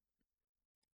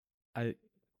 I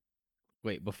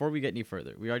Wait, before we get any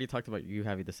further, we already talked about you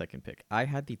having the second pick. I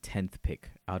had the 10th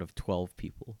pick out of 12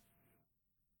 people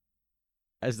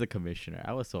as the commissioner.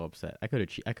 I was so upset. I could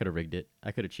have rigged it.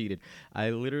 I could have cheated.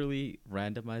 I literally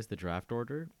randomized the draft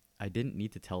order. I didn't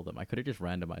need to tell them. I could have just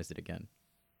randomized it again.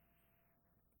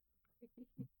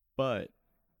 But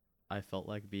I felt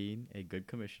like being a good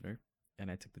commissioner,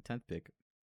 and I took the 10th pick.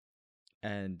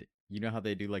 And you know how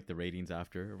they do like the ratings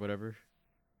after or whatever?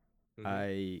 Hmm.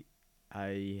 I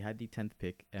I had the 10th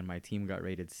pick, and my team got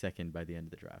rated second by the end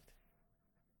of the draft.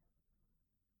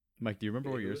 Mike, do you remember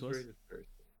Wait, where who yours was was? rated first?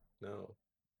 No,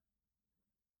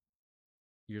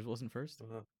 Yours wasn't first?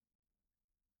 uh,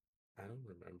 I don't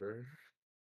remember.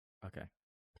 Okay.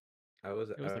 It was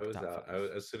I like was top out.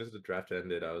 five. As soon as the draft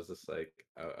ended, I was just like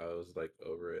I was like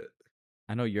over it.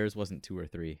 I know yours wasn't two or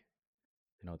three.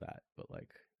 I know that, but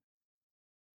like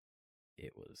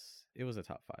it was a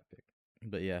top five pick.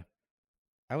 But yeah,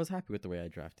 I was happy with the way I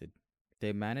drafted.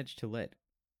 They managed to let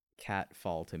Cat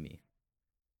fall to me,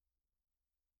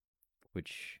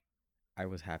 which I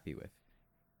was happy with.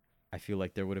 I feel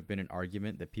like there would have been an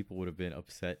argument that people would have been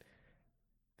upset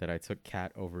that I took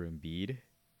Cat over Embiid.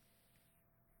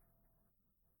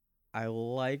 I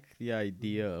like the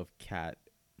Mhm. idea of Cat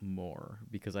more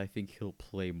because I think he'll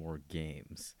play more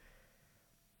games.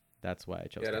 That's why I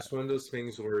chose Yeah, Cat. that's one of those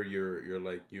things where you're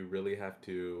like you really have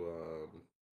to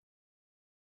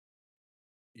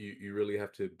you really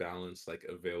have to balance like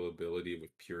availability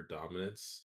with pure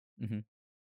dominance. hmm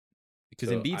Because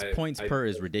So Embiid's points I per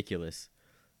is ridiculous,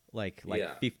 like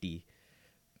yeah, 50.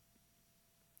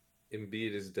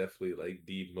 Embiid is definitely like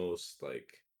the most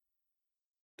like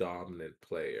dominant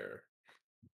player,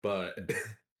 but Mhm.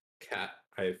 Cat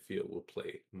I feel will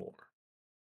play more.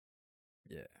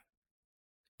 Yeah,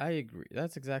 I agree.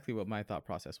 That's exactly what my thought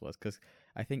process was because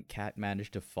I think Cat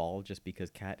managed to fall just because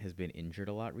Cat has been injured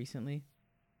a lot recently,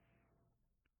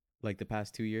 like the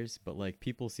past 2 years. But like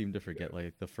people seem to forget Yeah.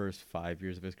 like the first 5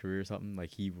 years of his career or something.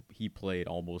 Like he played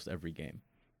almost every game.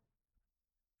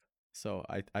 So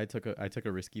I took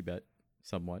a risky bet,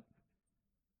 somewhat.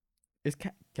 Is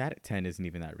Cat at 10 isn't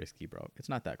even that risky, bro. It's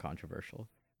not that controversial.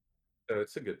 So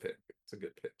it's a good pick. It's a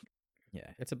good pick.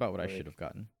 Yeah, it's about what I should Like have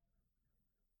gotten.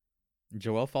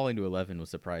 Joel falling to 11 was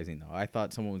surprising though. I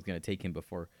thought someone was gonna take him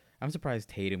before. I'm surprised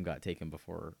Tatum got taken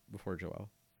before Joel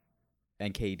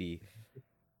and KD.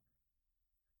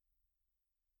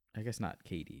 I guess not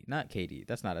KD. Not KD.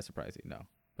 That's not as surprising. No,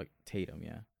 but Tatum.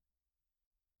 Yeah.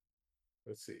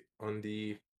 let's see. On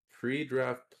the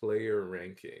pre-draft player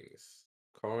rankings,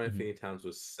 Karl hmm Anthony Towns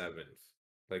was 7th.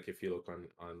 Like if you look on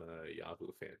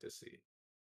Yahoo Fantasy.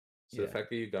 So the Yeah. fact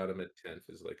that you got him at 10th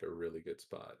is like a really good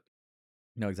spot.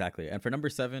 No, exactly. And for number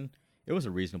 7, it was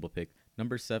a reasonable pick.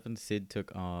 Number 7, Sid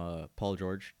took Paul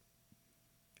George.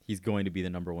 He's going to be the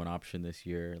number one option this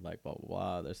year. Like blah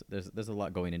blah blah. There's a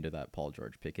lot going into that Paul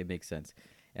George pick. It makes sense.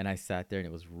 And I sat there and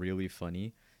it was really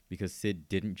funny because Sid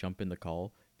didn't jump in the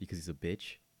call because he's a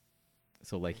bitch.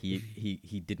 So like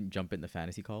he didn't jump in the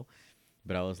fantasy call,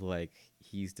 but I was like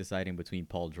he's deciding between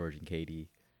Paul George and KD.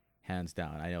 hands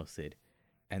down. I know Sid.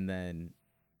 And then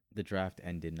the draft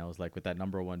ended, and I was like, with that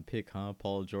number one pick, huh,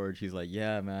 Paul George? He's like,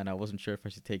 yeah, man, I wasn't sure if I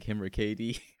should take him or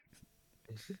KD.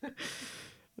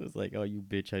 It was like, oh, you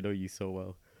bitch, I know you so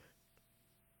well.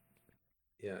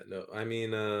 Yeah, no, I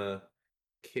mean,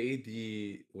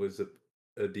 KD was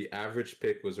the average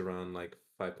pick was around like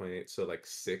 5.8, so like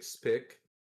sixth pick.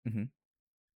 Hmm.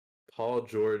 Paul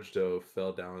George though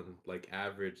fell down like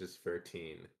average is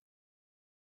 13.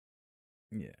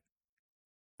 Yeah,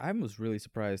 I was really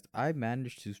surprised. I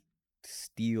managed to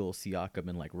steal Siakam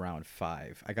in like round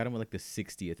five. I got him with like the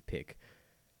 60th pick.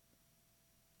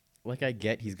 Like I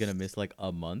get he's gonna miss like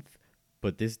a month,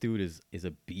 but this dude is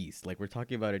a beast. Like we're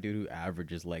talking about a dude who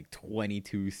averages like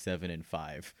 22, 7, and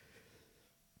 5.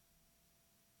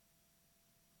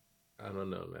 I don't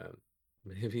know, man.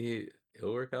 Maybe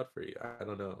it'll work out for you. I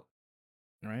don't know.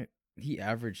 Right? He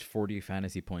averaged 40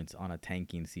 fantasy points on a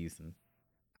tanking season.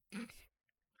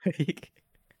 Like,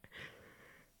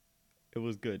 it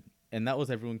was good. And that was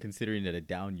everyone considering it a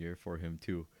down year for him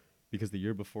too. Because the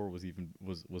year before was even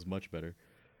was much better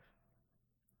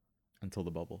until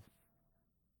the bubble.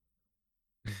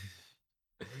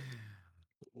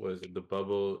 Was it the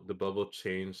bubble? The bubble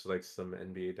changed like some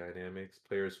NBA dynamics.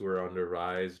 Players who were on the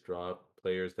rise dropped.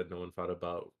 Players that no one thought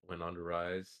about went on the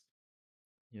rise.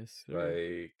 Yes, sir.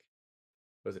 Like,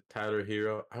 was it Tyler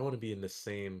Hero? I want to be in the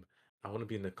same. I want to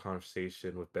be in the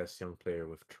conversation with best young player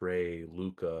with Trey,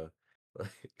 Luca.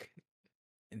 Like,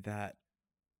 That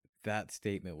that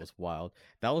statement was wild.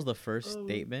 That was the first oh,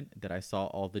 statement that I saw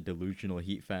all the delusional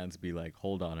Heat fans be like,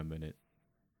 "Hold on a minute.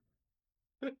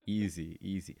 Easy,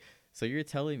 easy." So you're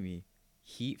telling me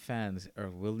Heat fans are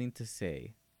willing to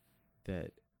say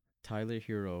that Tyler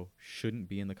Hero shouldn't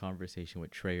be in the conversation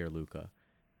with Trey or Luca,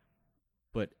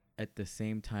 but at the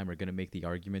same time are going to make the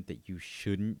argument that you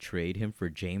shouldn't trade him for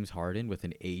James Harden with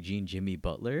an aging Jimmy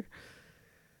Butler?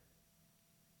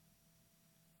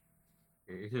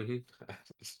 mhm.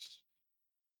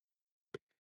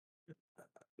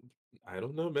 I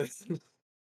don't know, man.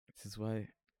 This is why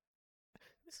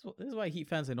this is why Heat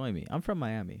fans annoy me. I'm from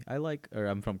Miami.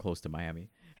 I'm from close to Miami.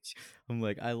 I'm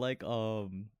like I like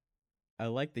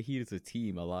the Heat as a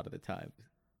team a lot of the time,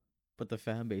 but the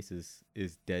fan base is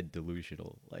dead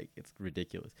delusional. Like it's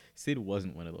ridiculous. Sid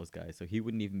wasn't one of those guys, so he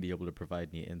wouldn't even be able to provide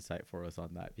any insight for us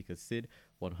on that because Sid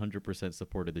 100%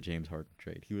 supported the James Harden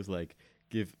trade. He was like,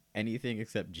 give anything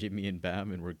except Jimmy and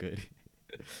Bam, and we're good.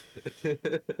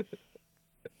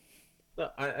 No,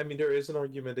 I mean there is an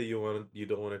argument that you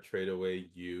don't want to trade away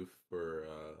youth for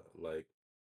like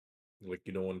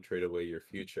you don't want to trade away your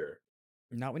future.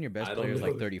 Not when your best I player don't is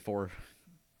like know. 34.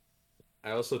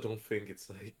 I also don't think it's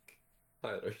like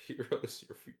Tyler Hero's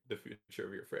the future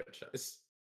of your franchise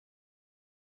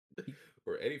He,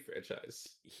 or any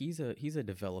franchise. he's a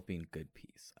developing good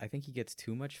piece. I think he gets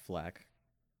too much flack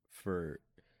for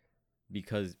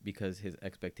because his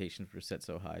expectations were set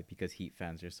so high because Heat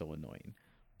fans are so annoying.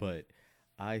 But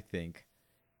I think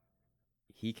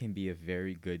he can be a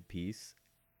very good piece,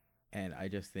 and I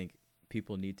just think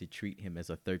people need to treat him as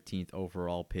a 13th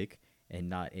overall pick and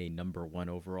not a number 1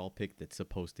 overall pick that's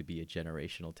supposed to be a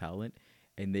generational talent,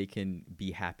 and they can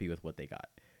be happy with what they got.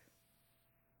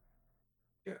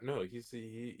 Yeah, no, he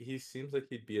seems like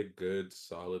he'd be a good,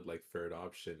 solid like third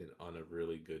option on a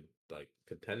really good like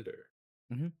contender.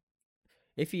 Hmm.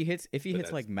 If he hits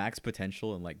That's like max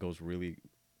potential and like goes really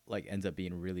like ends up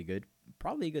being really good,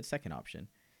 probably a good second option.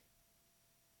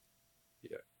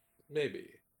 yeah, maybe,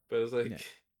 but it's Yeah. like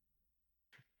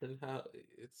and how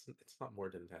it's not more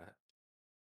than that.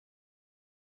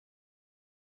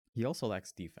 He also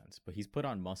lacks defense, but he's put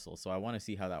on muscle, so I want to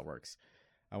see how that works.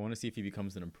 I want to see if he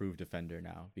becomes an improved defender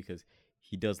now because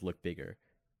he does look bigger.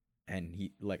 And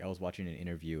he like I was watching an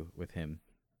interview with him.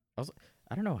 I was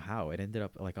I don't know how it ended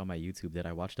up like on my YouTube that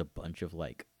I watched a bunch of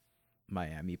like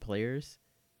Miami players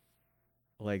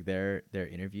like their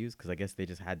interviews because I guess they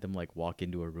just had them like walk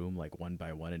into a room like one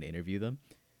by one and interview them.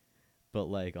 But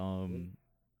like Mhm.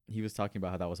 he was talking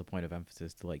about how that was a point of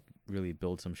emphasis to like really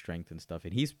build some strength and stuff.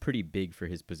 And he's pretty big for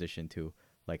his position too,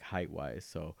 like height wise.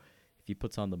 So if he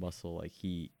puts on the muscle, like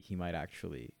he might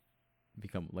actually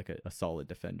become like a solid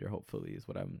defender. Hopefully, is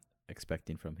what I'm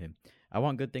expecting from him. I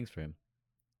want good things for him.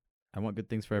 I want good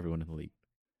things for everyone in the league.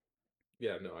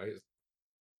 Yeah, no,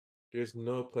 there's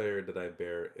no player that I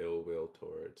bear ill will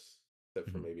towards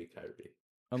except for Mhm. maybe Kyrie.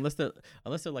 Unless they're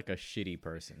unless they're like a shitty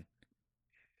person.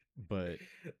 But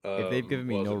if they've given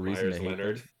me What was no it, reason to Myers hate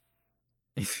Leonard?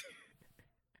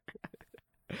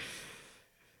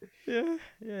 them,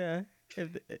 yeah, yeah.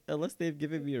 Unless they've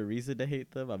given me a reason to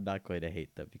hate them, I'm not going to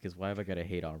hate them because why am I going to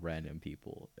hate on random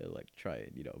people and like try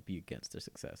and be against their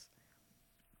success?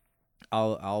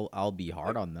 I'll be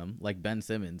hard Like, on them like Ben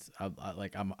Simmons.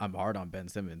 I'm hard on Ben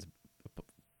Simmons.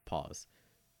 Pause.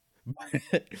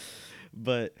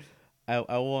 But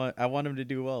I want him to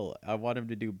do well. I want him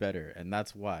to do better, and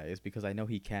that's why. It's because I know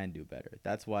he can do better.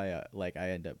 That's why I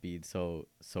end up being so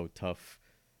tough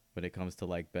when it comes to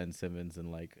like Ben Simmons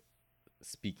and like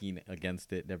speaking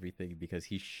against it and everything because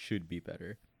he should be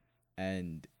better.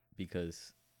 And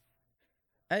because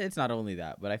it's not only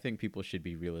that, but I think people should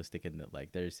be realistic in that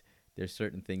like there's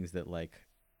certain things that like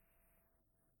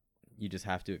you just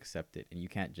have to accept it and you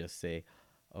can't just say,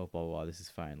 oh blah blah, blah, this is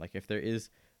fine. Like if there is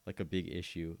like a big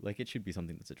issue, like it should be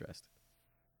something that's addressed,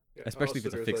 yeah, especially if also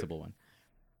it's a there's like fixable one.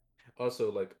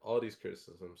 also like all these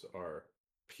criticisms are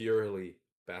purely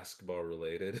basketball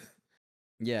related.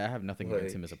 Yeah, I have nothing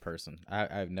against him as a Like person.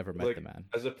 I've never met the like man.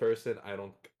 as a person, I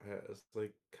don't. It's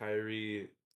like Kyrie,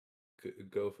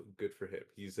 good for him.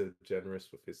 He's a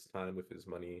generous with his time, with his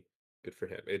money. Good for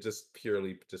him. It's just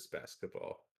purely just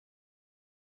basketball.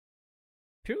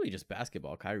 Purely just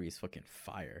basketball, Kyrie's fucking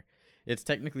fire. It's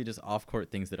technically just off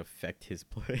court things that affect his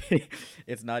play.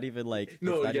 It's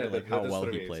No, not yeah, even like how that's well what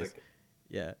I he mean. It's plays. like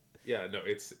Yeah, yeah, no,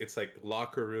 it's like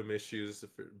locker room issues,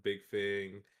 big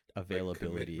thing, like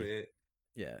availability. commitment.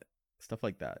 Yeah, stuff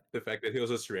like that. The fact that he'll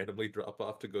just randomly drop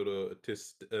off to go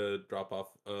drop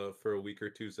off for a week or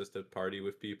two just to party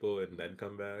with people and then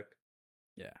come back.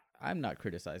 Yeah, I'm not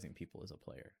criticizing people as a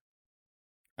player.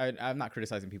 I'm not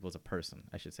criticizing people as a person.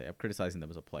 I should say I'm criticizing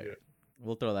them as a Yeah, player.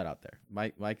 We'll throw that out there.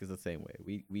 Mike is the same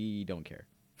way. We don't care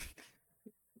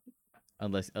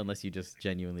unless you just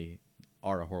genuinely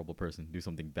are a horrible person, do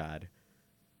something bad,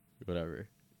 whatever.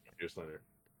 here's Leonard.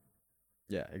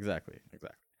 Yeah, exactly.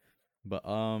 But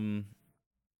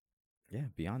yeah.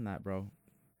 Beyond that, bro,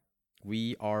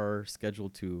 we are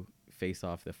scheduled to face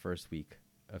off the first week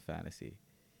of fantasy.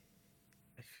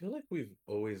 I feel like we've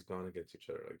always gone against each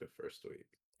other like the first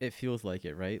week. It feels like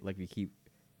it, right? Like we keep.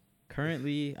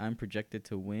 Currently, I'm projected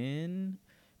to win.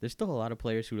 There's still a lot of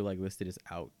players who are like listed as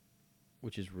out,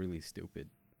 which is really stupid.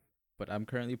 But I'm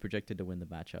currently projected to win the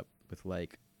matchup with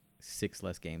like 6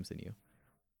 less games than you.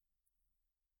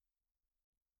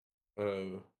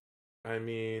 Uh, I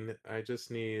mean, I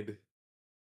just need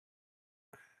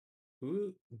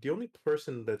who the only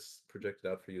person that's projected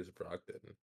out for you is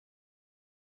Brogdon,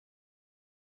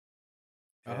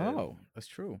 and Oh, that's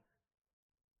true.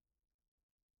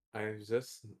 I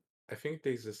just I think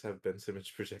they just have Ben Simmons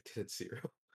projected at 0.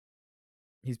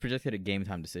 He's projected a game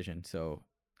time decision, so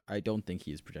I don't think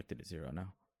he is projected at 0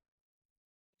 now.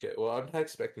 Okay, well, I'm not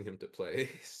expecting him to play,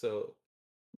 so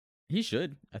He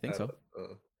should. I think I so. don't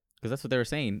know. Because that's what they were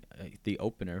saying. The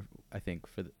opener, I think,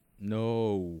 for the.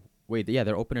 No. Wait, yeah,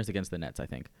 they're openers against the Nets, I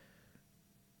think.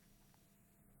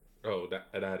 Oh,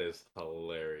 that is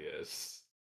hilarious.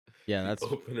 Yeah, The that's.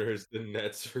 opener is the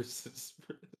Nets versus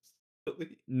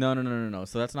Philly. No.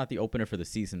 So that's not the opener for the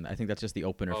season. I think that's just the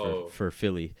opener Oh, for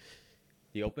Philly.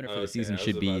 The opener for the okay. season I was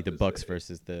should be about the to say. Bucks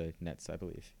versus the Nets, I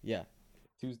believe. Yeah.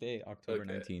 Tuesday, October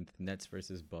Okay. 19th, Nets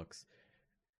versus Bucks.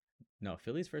 No,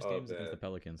 Philly's first Oh game is against the man.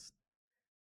 Pelicans.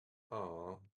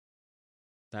 Oh.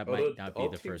 That might Although not be all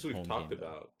the teams first we've home talked game, though.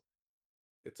 about,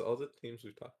 it's all the teams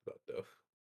we've talked about though.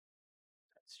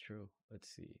 That's true. Let's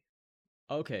see.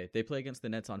 Okay, they play against the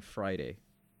Nets on Friday.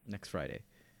 Next Friday.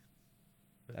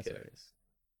 That's what Okay, it is.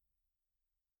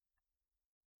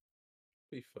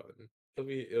 be fun.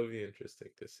 It'll be interesting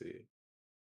to see.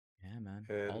 Yeah, man.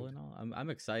 All And in all, I'm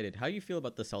excited. How do you feel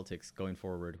about the Celtics going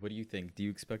forward? What do you think? Do you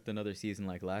expect another season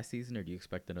like last season, or do you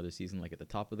expect another season like at the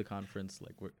top of the conference?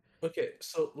 Like, okay,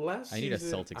 so last I need a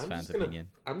season, Celtics fan's opinion.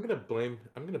 I'm gonna blame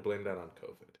that on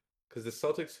COVID because the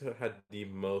Celtics had the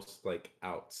most like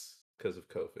outs because of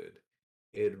COVID.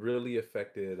 It really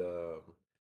affected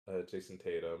Jason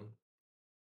Tatum.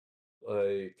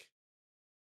 Like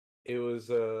it was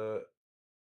uh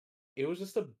it was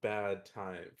just a bad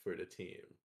time for the team.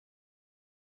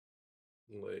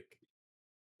 Like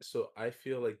so I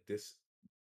feel like this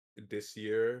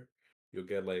year you'll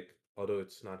get like although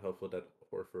it's not helpful that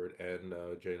Horford and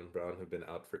Jaylen Brown have been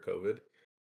out for COVID.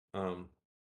 Um,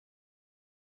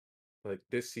 like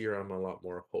this year, I'm a lot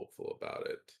more hopeful about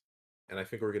it, and I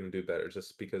think we're gonna do better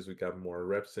just because we got more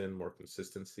reps in, more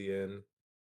consistency in,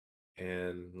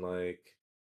 and like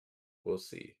we'll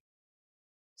see.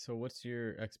 So, what's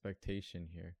your expectation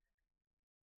here?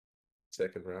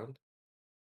 Second round,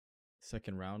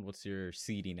 Second round, what's your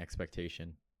seeding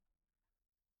expectation?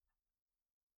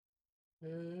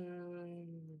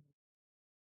 um,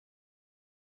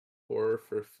 four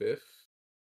for fifth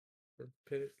for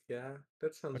pick. Yeah,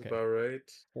 that sounds Okay, about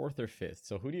right. fourth or fifth.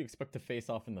 So, who do you expect to face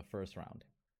off in the first round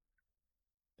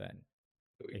then,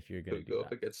 We if you're going to could do go up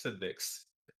that? against the Knicks.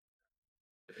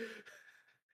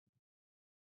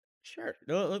 Sure.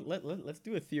 No, let's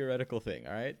do a theoretical thing,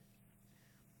 all right?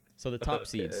 So the top Okay.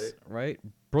 seeds, right?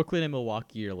 Brooklyn and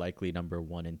Milwaukee are likely number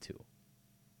 1 and 2.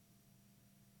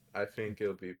 I think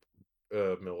it'll be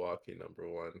Milwaukee number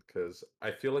one because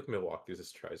I feel like Milwaukee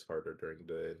just tries harder during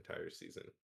the entire season.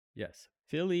 Yes.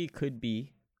 Philly could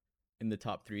be in the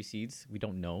top 3 seeds. We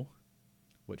don't know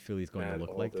what Philly's going to Man, look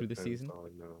all like through the depends season, on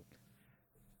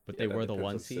but yeah, they that were the depends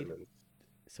one on seed, Simmons.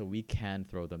 so we can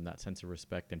throw them that sense of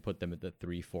respect and put them at the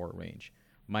 3-4 range.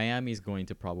 Miami's going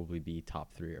to probably be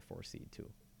top 3 or 4 seed too.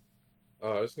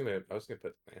 Oh, I was gonna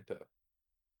put Atlanta.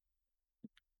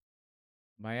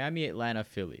 Miami, Atlanta,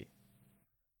 Philly.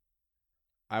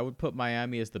 I would put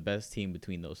Miami as the best team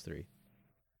between those three.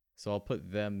 So I'll put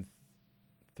them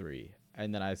 3.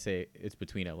 And then I'd say it's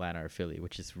between Atlanta or Philly,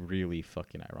 which is really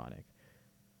fucking ironic.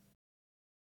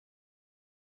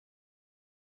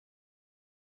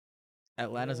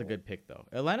 Atlanta's a Uh, good pick though.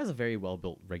 Atlanta's a very well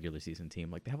built regular season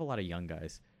team. Like they have a lot of young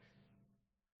guys.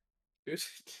 they're,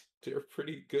 they're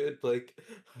pretty good, like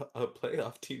a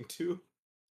playoff team too.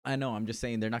 I know. I'm just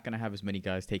saying they're not gonna have as many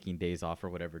guys taking days off or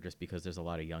whatever, just because there's a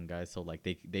lot of young guys. So like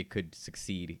they could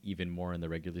succeed even more in the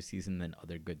regular season than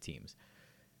other good teams.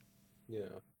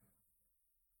 Yeah.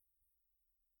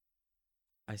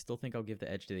 I still think I'll give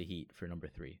the edge to the Heat for number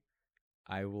 3.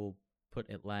 I will put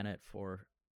Atlanta at 4.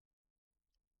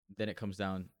 Then it comes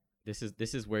down. This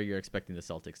is where you're expecting the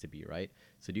Celtics to be, right?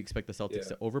 So do you expect the Celtics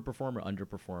Yeah. to overperform or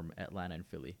underperform Atlanta and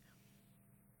Philly?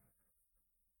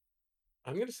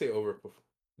 I'm gonna say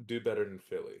do better than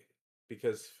Philly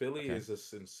because Philly Okay. is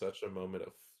just in such a moment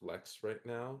of flex right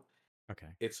now. Okay.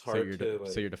 It's So hard to you're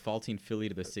like, defaulting Philly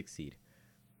to the 6th seed.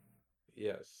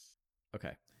 yes.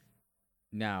 Okay.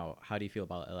 Now, how do you feel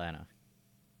about Atlanta?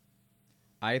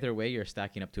 Either way, you're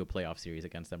stacking up to a playoff series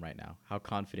against them right now. How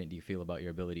confident do you feel about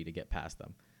your ability to get past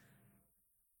them?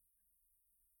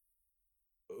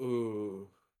 Ooh,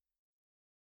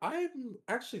 I'm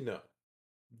actually no.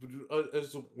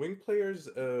 As wing players,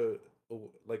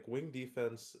 like wing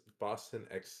defense, Boston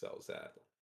excels at.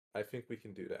 I think we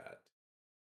can do that.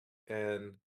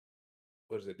 And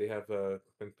what is it? They have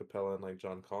Clint Capella and like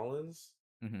John Collins.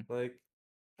 Mm-hmm. Like,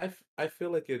 I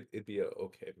feel like it'd be a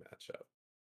okay matchup.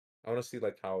 I want to see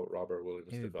like how Robert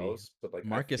Williams It would be. develops, but like I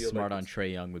Marcus feel like Smart on it's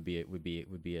Trey Young would be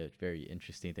a very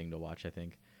interesting thing to watch. I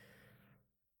think,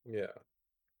 yeah.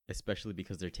 especially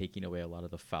because they're taking away a lot of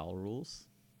the foul rules.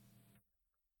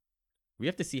 We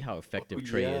have to see how Oh effective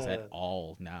Trey is at yeah.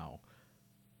 all now.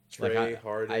 Like Trey, I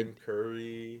Harden,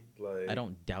 Curry, I like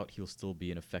don't doubt he'll still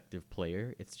be an effective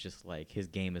player. It's just like his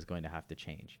game is going to have to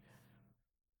change.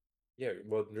 yeah,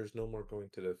 well there's no more going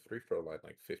to the free throw line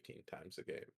like 15 times a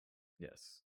game.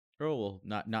 Yes. Or well,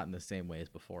 not in the same way as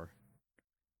before.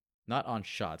 Not on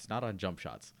shots, not on jump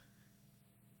shots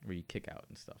where you kick out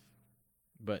and stuff.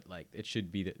 But like it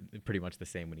should be pretty much the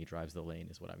same when he drives the lane,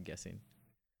 is what I'm guessing.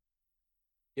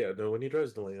 Yeah, no, when he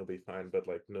drives the lane he'll be fine, but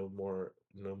like no more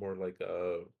like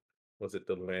was it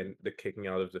the kicking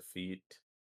out of the feet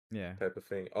Yeah. type of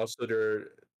thing. Also there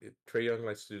Trey Young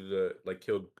likes to do the like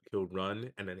he'll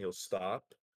run and then he'll stop.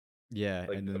 Yeah,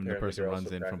 Like and then the apparently person they're also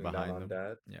runs in from cracking down behind on them.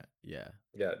 that. Yeah, yeah.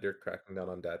 Yeah, they're cracking down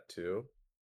on that too.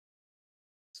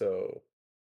 So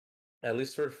at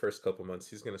least for the first couple months,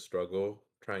 he's gonna struggle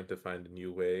trying to find a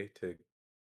new way to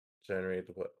generate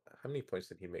what? How many points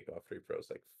did he make off free throws?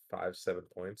 Like 5, 7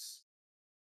 points.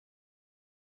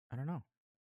 I don't know.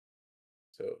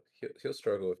 So he'll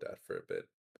struggle with that for a bit.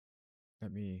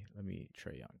 Let me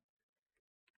Trey Young.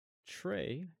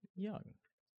 Trey Young.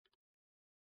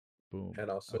 Boom. And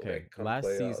also Okay. like come Last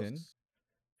season, playoffs.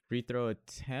 free throw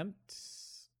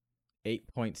attempts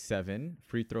 8.7,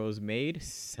 free throws made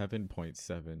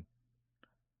 7.7.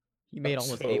 He made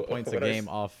almost 8 So points a when I game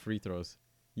off free throws.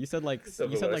 You said like no,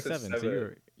 you but said when I like said 7, so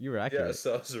 7, you were yeah, accurate.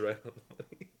 so I was right on the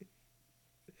money.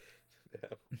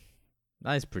 Yeah.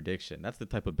 Nice prediction. That's the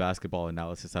type of basketball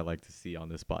analysis I like to see on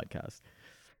this podcast.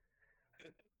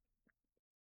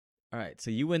 All right,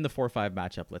 so you win the 4-5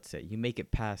 matchup, let's say. You make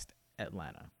it past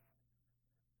Atlanta.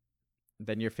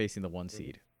 Then you're facing the 1 Mhm.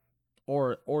 seed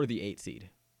or the 8 seed.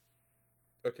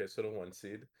 Okay, so the 1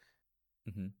 seed.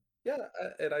 Hmm. Yeah,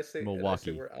 and I say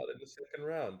Milwaukee. we're out in the second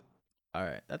round. All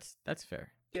right, that's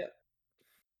fair. Yeah,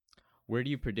 Where do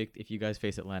you predict if you guys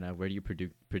face Atlanta? Where do you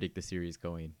predict the series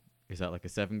going? Is that like a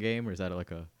 7 game or is that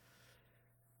like a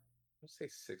I'd say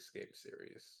 6 game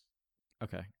series.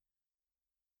 okay?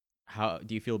 How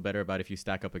do you feel better about if you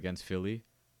stack up against Philly?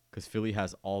 Because Philly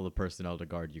has all the personnel to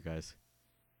guard you guys,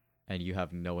 and you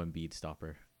have no Embiid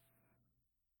stopper.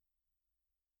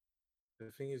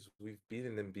 The thing is, we've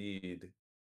beaten Embiid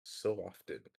so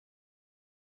often.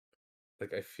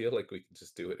 Like I feel like we could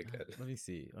just do it again. Let me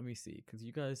see. Let me see. Because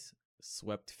you guys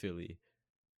swept Philly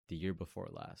the year before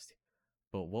last.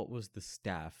 But what was the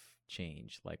staff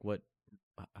change? Like what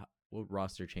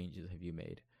roster changes have you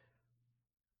made?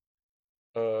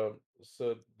 So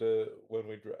the when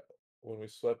we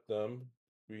swept them,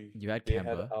 we You had they had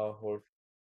Kemba. Al Horford.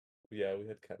 Yeah, we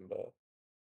had Kemba.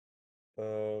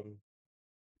 Um,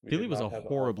 we Philly did was a not have Al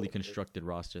horribly Horford. constructed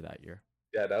roster that year.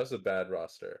 Yeah, that was a bad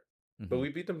roster. But Hmm. we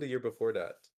beat them the year before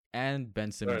that. And Ben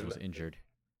Or, Simmons was injured.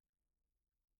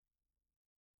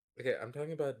 okay, I'm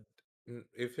talking about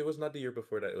if it was not the year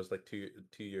before that, it was like 2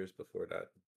 years before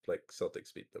that. Like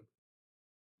Celtics beat them,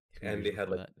 2 years and they had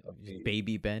before like that, the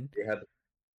baby Ben they had.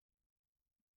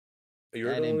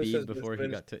 You're and the one who Embiid says Ben before he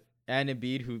Simmons. got to and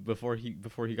Embiid who before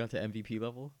he got to MVP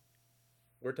level.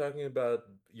 We're talking about.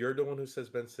 You're the one who says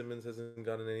Ben Simmons hasn't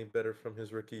gotten any better from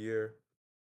his rookie year.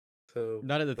 So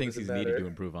None of the what things does it he's needed to matter?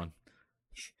 improve on.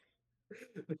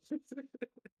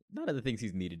 None of the things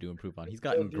he's needed to improve on. He's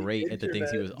Well, gotten great at the things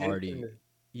he was the already. internet,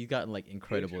 He's gotten like the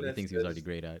incredible at the internet things he was already says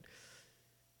great at.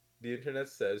 the internet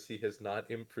says he has not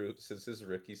improved since his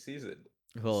rookie season.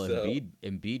 Well, So,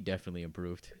 Embiid definitely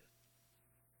improved.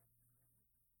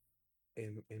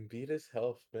 Embiid is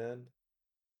health, man.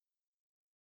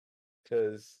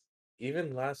 Because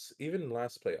even last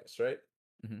playoffs, right?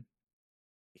 Hmm.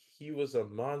 He was a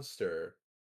monster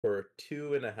for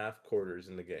 2.5 quarters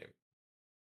in the game.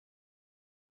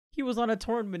 He was on a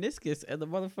torn meniscus, and the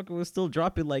motherfucker was still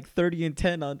dropping like 30 and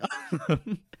 10 on.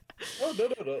 Oh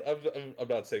no! I'm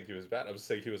not saying he was bad. I'm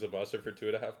saying he was a monster for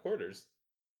 2.5 quarters.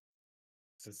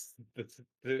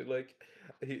 Like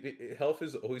health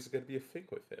is always going to be a thing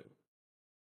with him.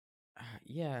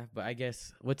 Yeah, but I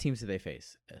guess what teams did they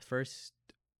face? First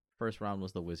round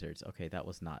was the Wizards. Okay, that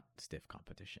was not stiff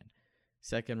competition.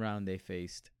 Second round they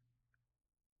faced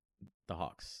the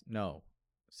Hawks. No,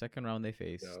 second round they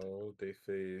faced. No, they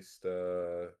faced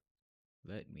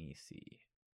Let me see.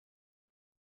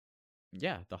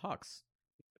 Yeah, the Hawks,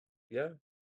 yeah,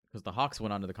 because the Hawks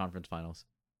went on to the conference finals.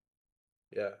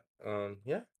 yeah,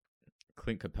 yeah.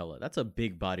 Clint Capella, that's a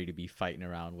big body to be fighting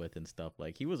around with and stuff.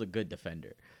 Like he was a good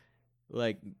defender.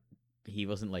 Like he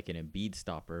wasn't like an Embiid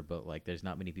stopper, but like there's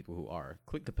not many people who are.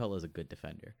 Clint Capella is a good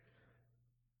defender.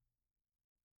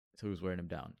 So who's wearing him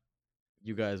down?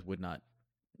 You guys would not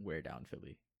wear down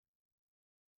Philly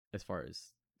as far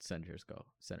as centers go,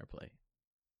 center play.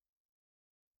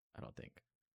 I don't think.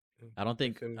 I don't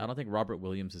think. If I Embi- don't think Robert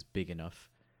Williams is big enough,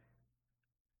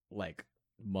 like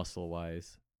muscle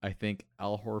wise. I think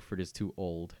Al Horford is too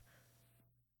old.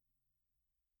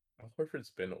 Al Horford's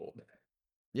been old.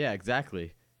 Yeah,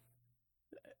 exactly.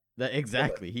 That No, but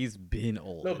exactly. He's been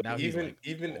old, no, and but now he's even like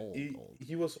even old, old.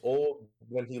 he was old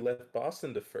when he left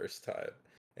Boston the first time,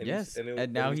 Yes, and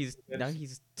and now we he's still now managed.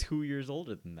 he's 2 years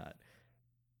older than that.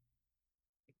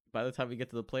 By the time we get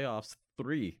to the playoffs,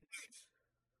 three.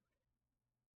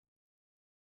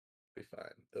 Be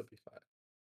fine. They'll be fine.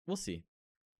 We'll see.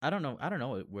 I don't know. I don't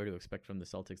know where to expect from the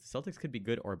Celtics. The Celtics could be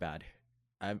good or bad.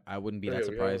 I wouldn't be Oh that yeah,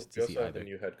 surprised to we see also have a either.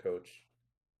 new head coach.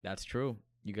 That's true.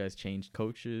 You guys changed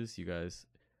coaches. You guys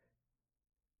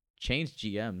changed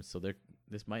GMs, so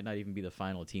this might not even be the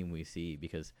final team we see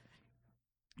because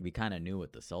we kind of knew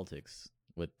with the Celtics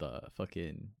with the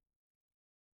fucking.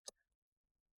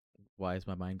 Why is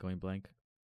my mind going blank?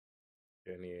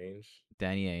 Danny Ainge.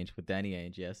 Danny Ainge with Danny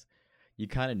Ainge. Yes, you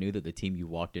kind of knew that the team you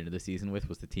walked into the season with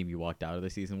was the team you walked out of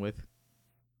the season with.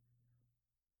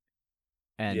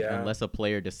 And Yeah, unless a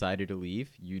player decided to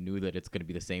leave, you knew that it's going to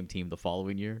be the same team the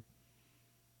following year.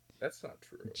 that's not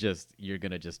true. Just you're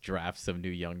gonna just draft some new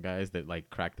young guys that like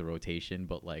crack the rotation,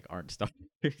 but like aren't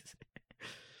starters.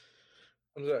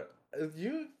 I'm sorry.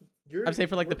 I'm saying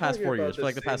for like the We're past talking 4 years. about For the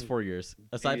like the past same 4 years,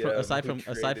 GM who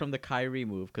aside traded. from the Kyrie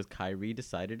move, because Kyrie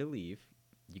decided to leave,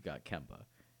 you got Kemba.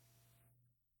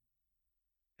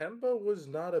 Kemba was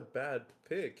not a bad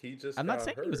pick. He just I'm not got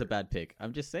saying he was a hurt. bad pick.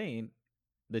 I'm just saying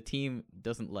the team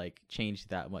doesn't like change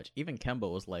that much. Even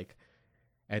Kemba was like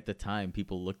at the time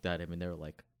people looked at him and they were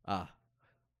like, ah,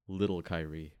 little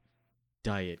Kyrie,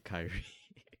 diet Kyrie.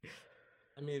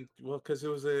 I mean, well, because it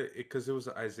was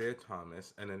Isaiah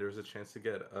Thomas, and then there was a chance to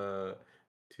get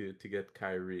to get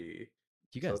Kyrie.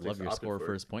 You guys love Celtics your opted score for it.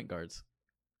 first point guards.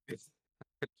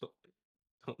 I don't,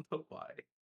 don't know why.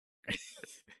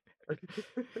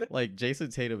 Like Jason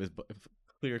Tatum is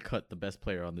clear cut the best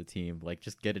player on the team. Like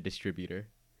just get a distributor.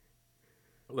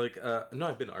 Like, no,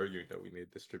 I've been arguing that we need a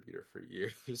distributor for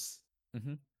years.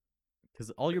 Mm-hmm. Because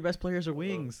all your best players are Uh,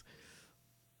 wings.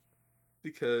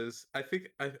 because I think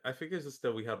it's just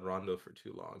that we had Rondo for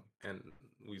too long, and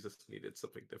we just needed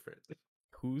something different.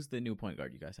 Who's the new point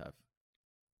guard you guys have?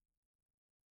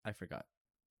 I forgot.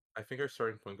 I think our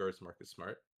starting point guard is Marcus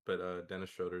Smart, but Dennis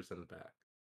Schroeder's in the back.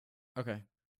 Okay.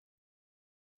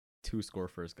 Two score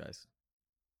first guys.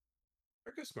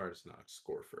 Marcus Smart is not a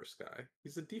score first guy.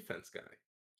 He's a defense guy.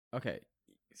 Okay.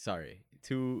 Sorry.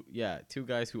 Two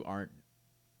guys who aren't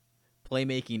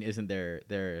playmaking isn't their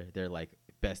like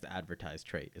best advertised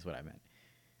trait is what I meant.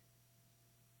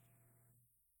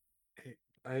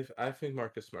 I think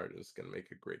Marcus Smart is gonna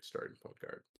make a great starting point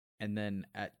guard. And then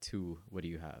at 2, what do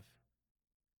you have?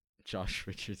 Josh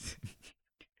Richardson.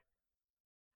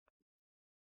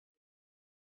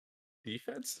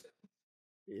 Defense?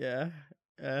 Yeah.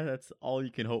 That's all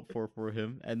you can hope for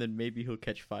him. And then maybe he'll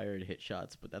catch fire and hit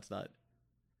shots, but that's not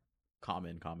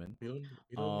common. We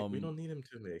Um don't need him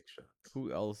to make shots.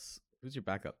 who else? Who's your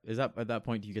backup? Is that at that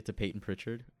point do you get to Peyton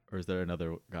Pritchard, or is there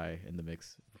another guy in the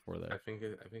mix before I there? think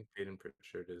Peyton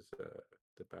Pritchard is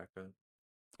the backup.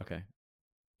 Okay.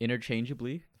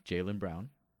 Interchangeably, Jaylen Brown.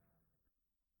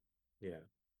 Yeah,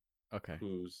 Okay.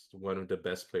 who's one of the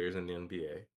best players in the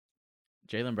NBA.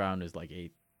 Jaylen Brown is like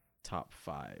a top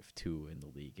 5 2 in the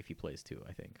league if he plays 2,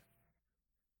 I think.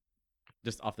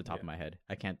 Just off the top Yeah, of my head.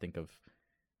 I can't think of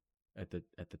at the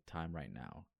time right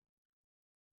now.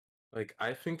 like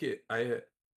I think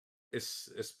it's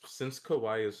since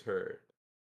Kawhi is hurt.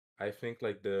 I think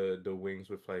like the wings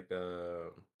with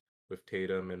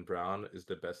Tatum and Brown is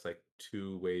the best like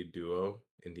two-way duo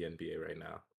in the NBA right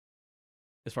now.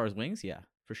 As far as wings, yeah,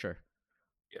 for sure.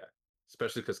 Yeah,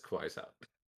 especially because Kawhi's out.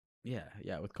 Yeah.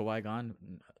 With Kawhi gone,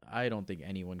 I don't think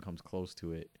anyone comes close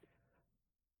to it,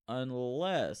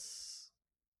 unless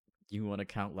you want to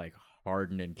count like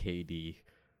Harden and KD.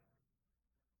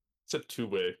 It's a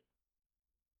two-way.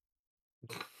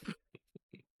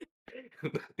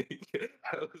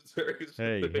 I was very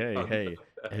specific on Hey!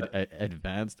 that.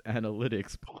 Advanced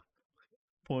analytics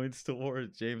points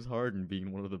towards James Harden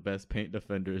being one of the best paint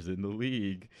defenders in the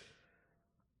league.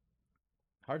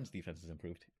 Harden's defense has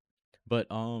improved, but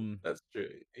That's true.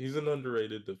 He's an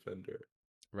underrated defender.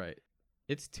 right,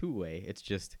 it's 2 way. It's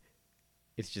just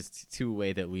 2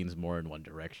 way that leans more in one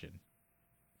direction.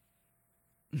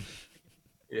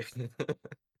 Yeah.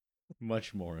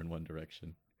 Much more in one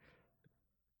direction.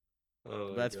 Oh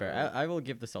my That's fair. god. I will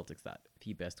give the Celtics that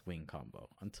the best wing combo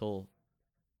until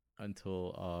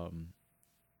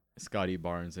Scotty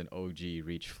Barnes and OG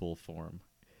reach full form.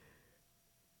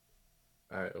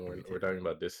 All right, Every we're team. talking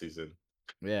about this season.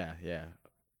 Yeah.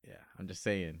 I'm just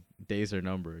saying, days are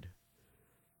numbered.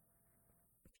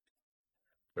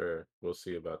 We'll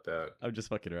see about that. I'm just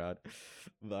fucking around.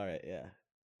 But all right, yeah.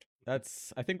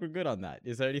 I think we're good on that.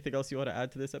 Is there anything else you want to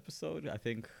add to this episode? I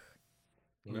think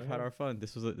we've had No, our fun.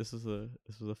 This was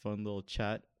a fun little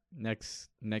chat. Next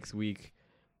week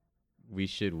we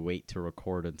should wait to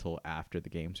record until after the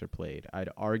games are played. I'd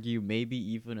argue maybe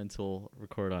even until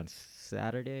record on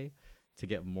Saturday to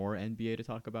get more NBA to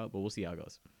talk about, but we'll see how it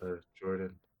goes.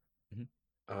 Jordan. Mhm.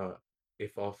 Uh,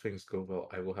 if all things go well,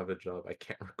 I will have a job. I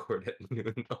can't record at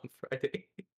noon on Friday.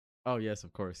 Oh yes,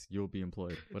 of course. You'll be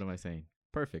employed. What am I saying?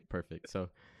 Perfect. So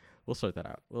we'll sort that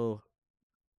out.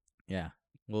 Yeah.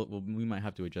 We might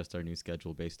have to adjust our new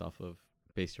schedule based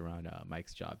around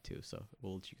Mike's job too. So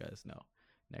we'll let you guys know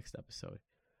next episode.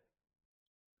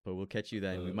 But we'll catch you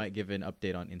then. We Uh, might give an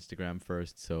update on Instagram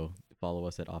first. So follow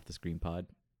us at Off the Screen Pod.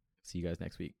 See you guys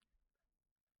next week.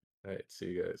 all right, see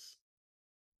you guys.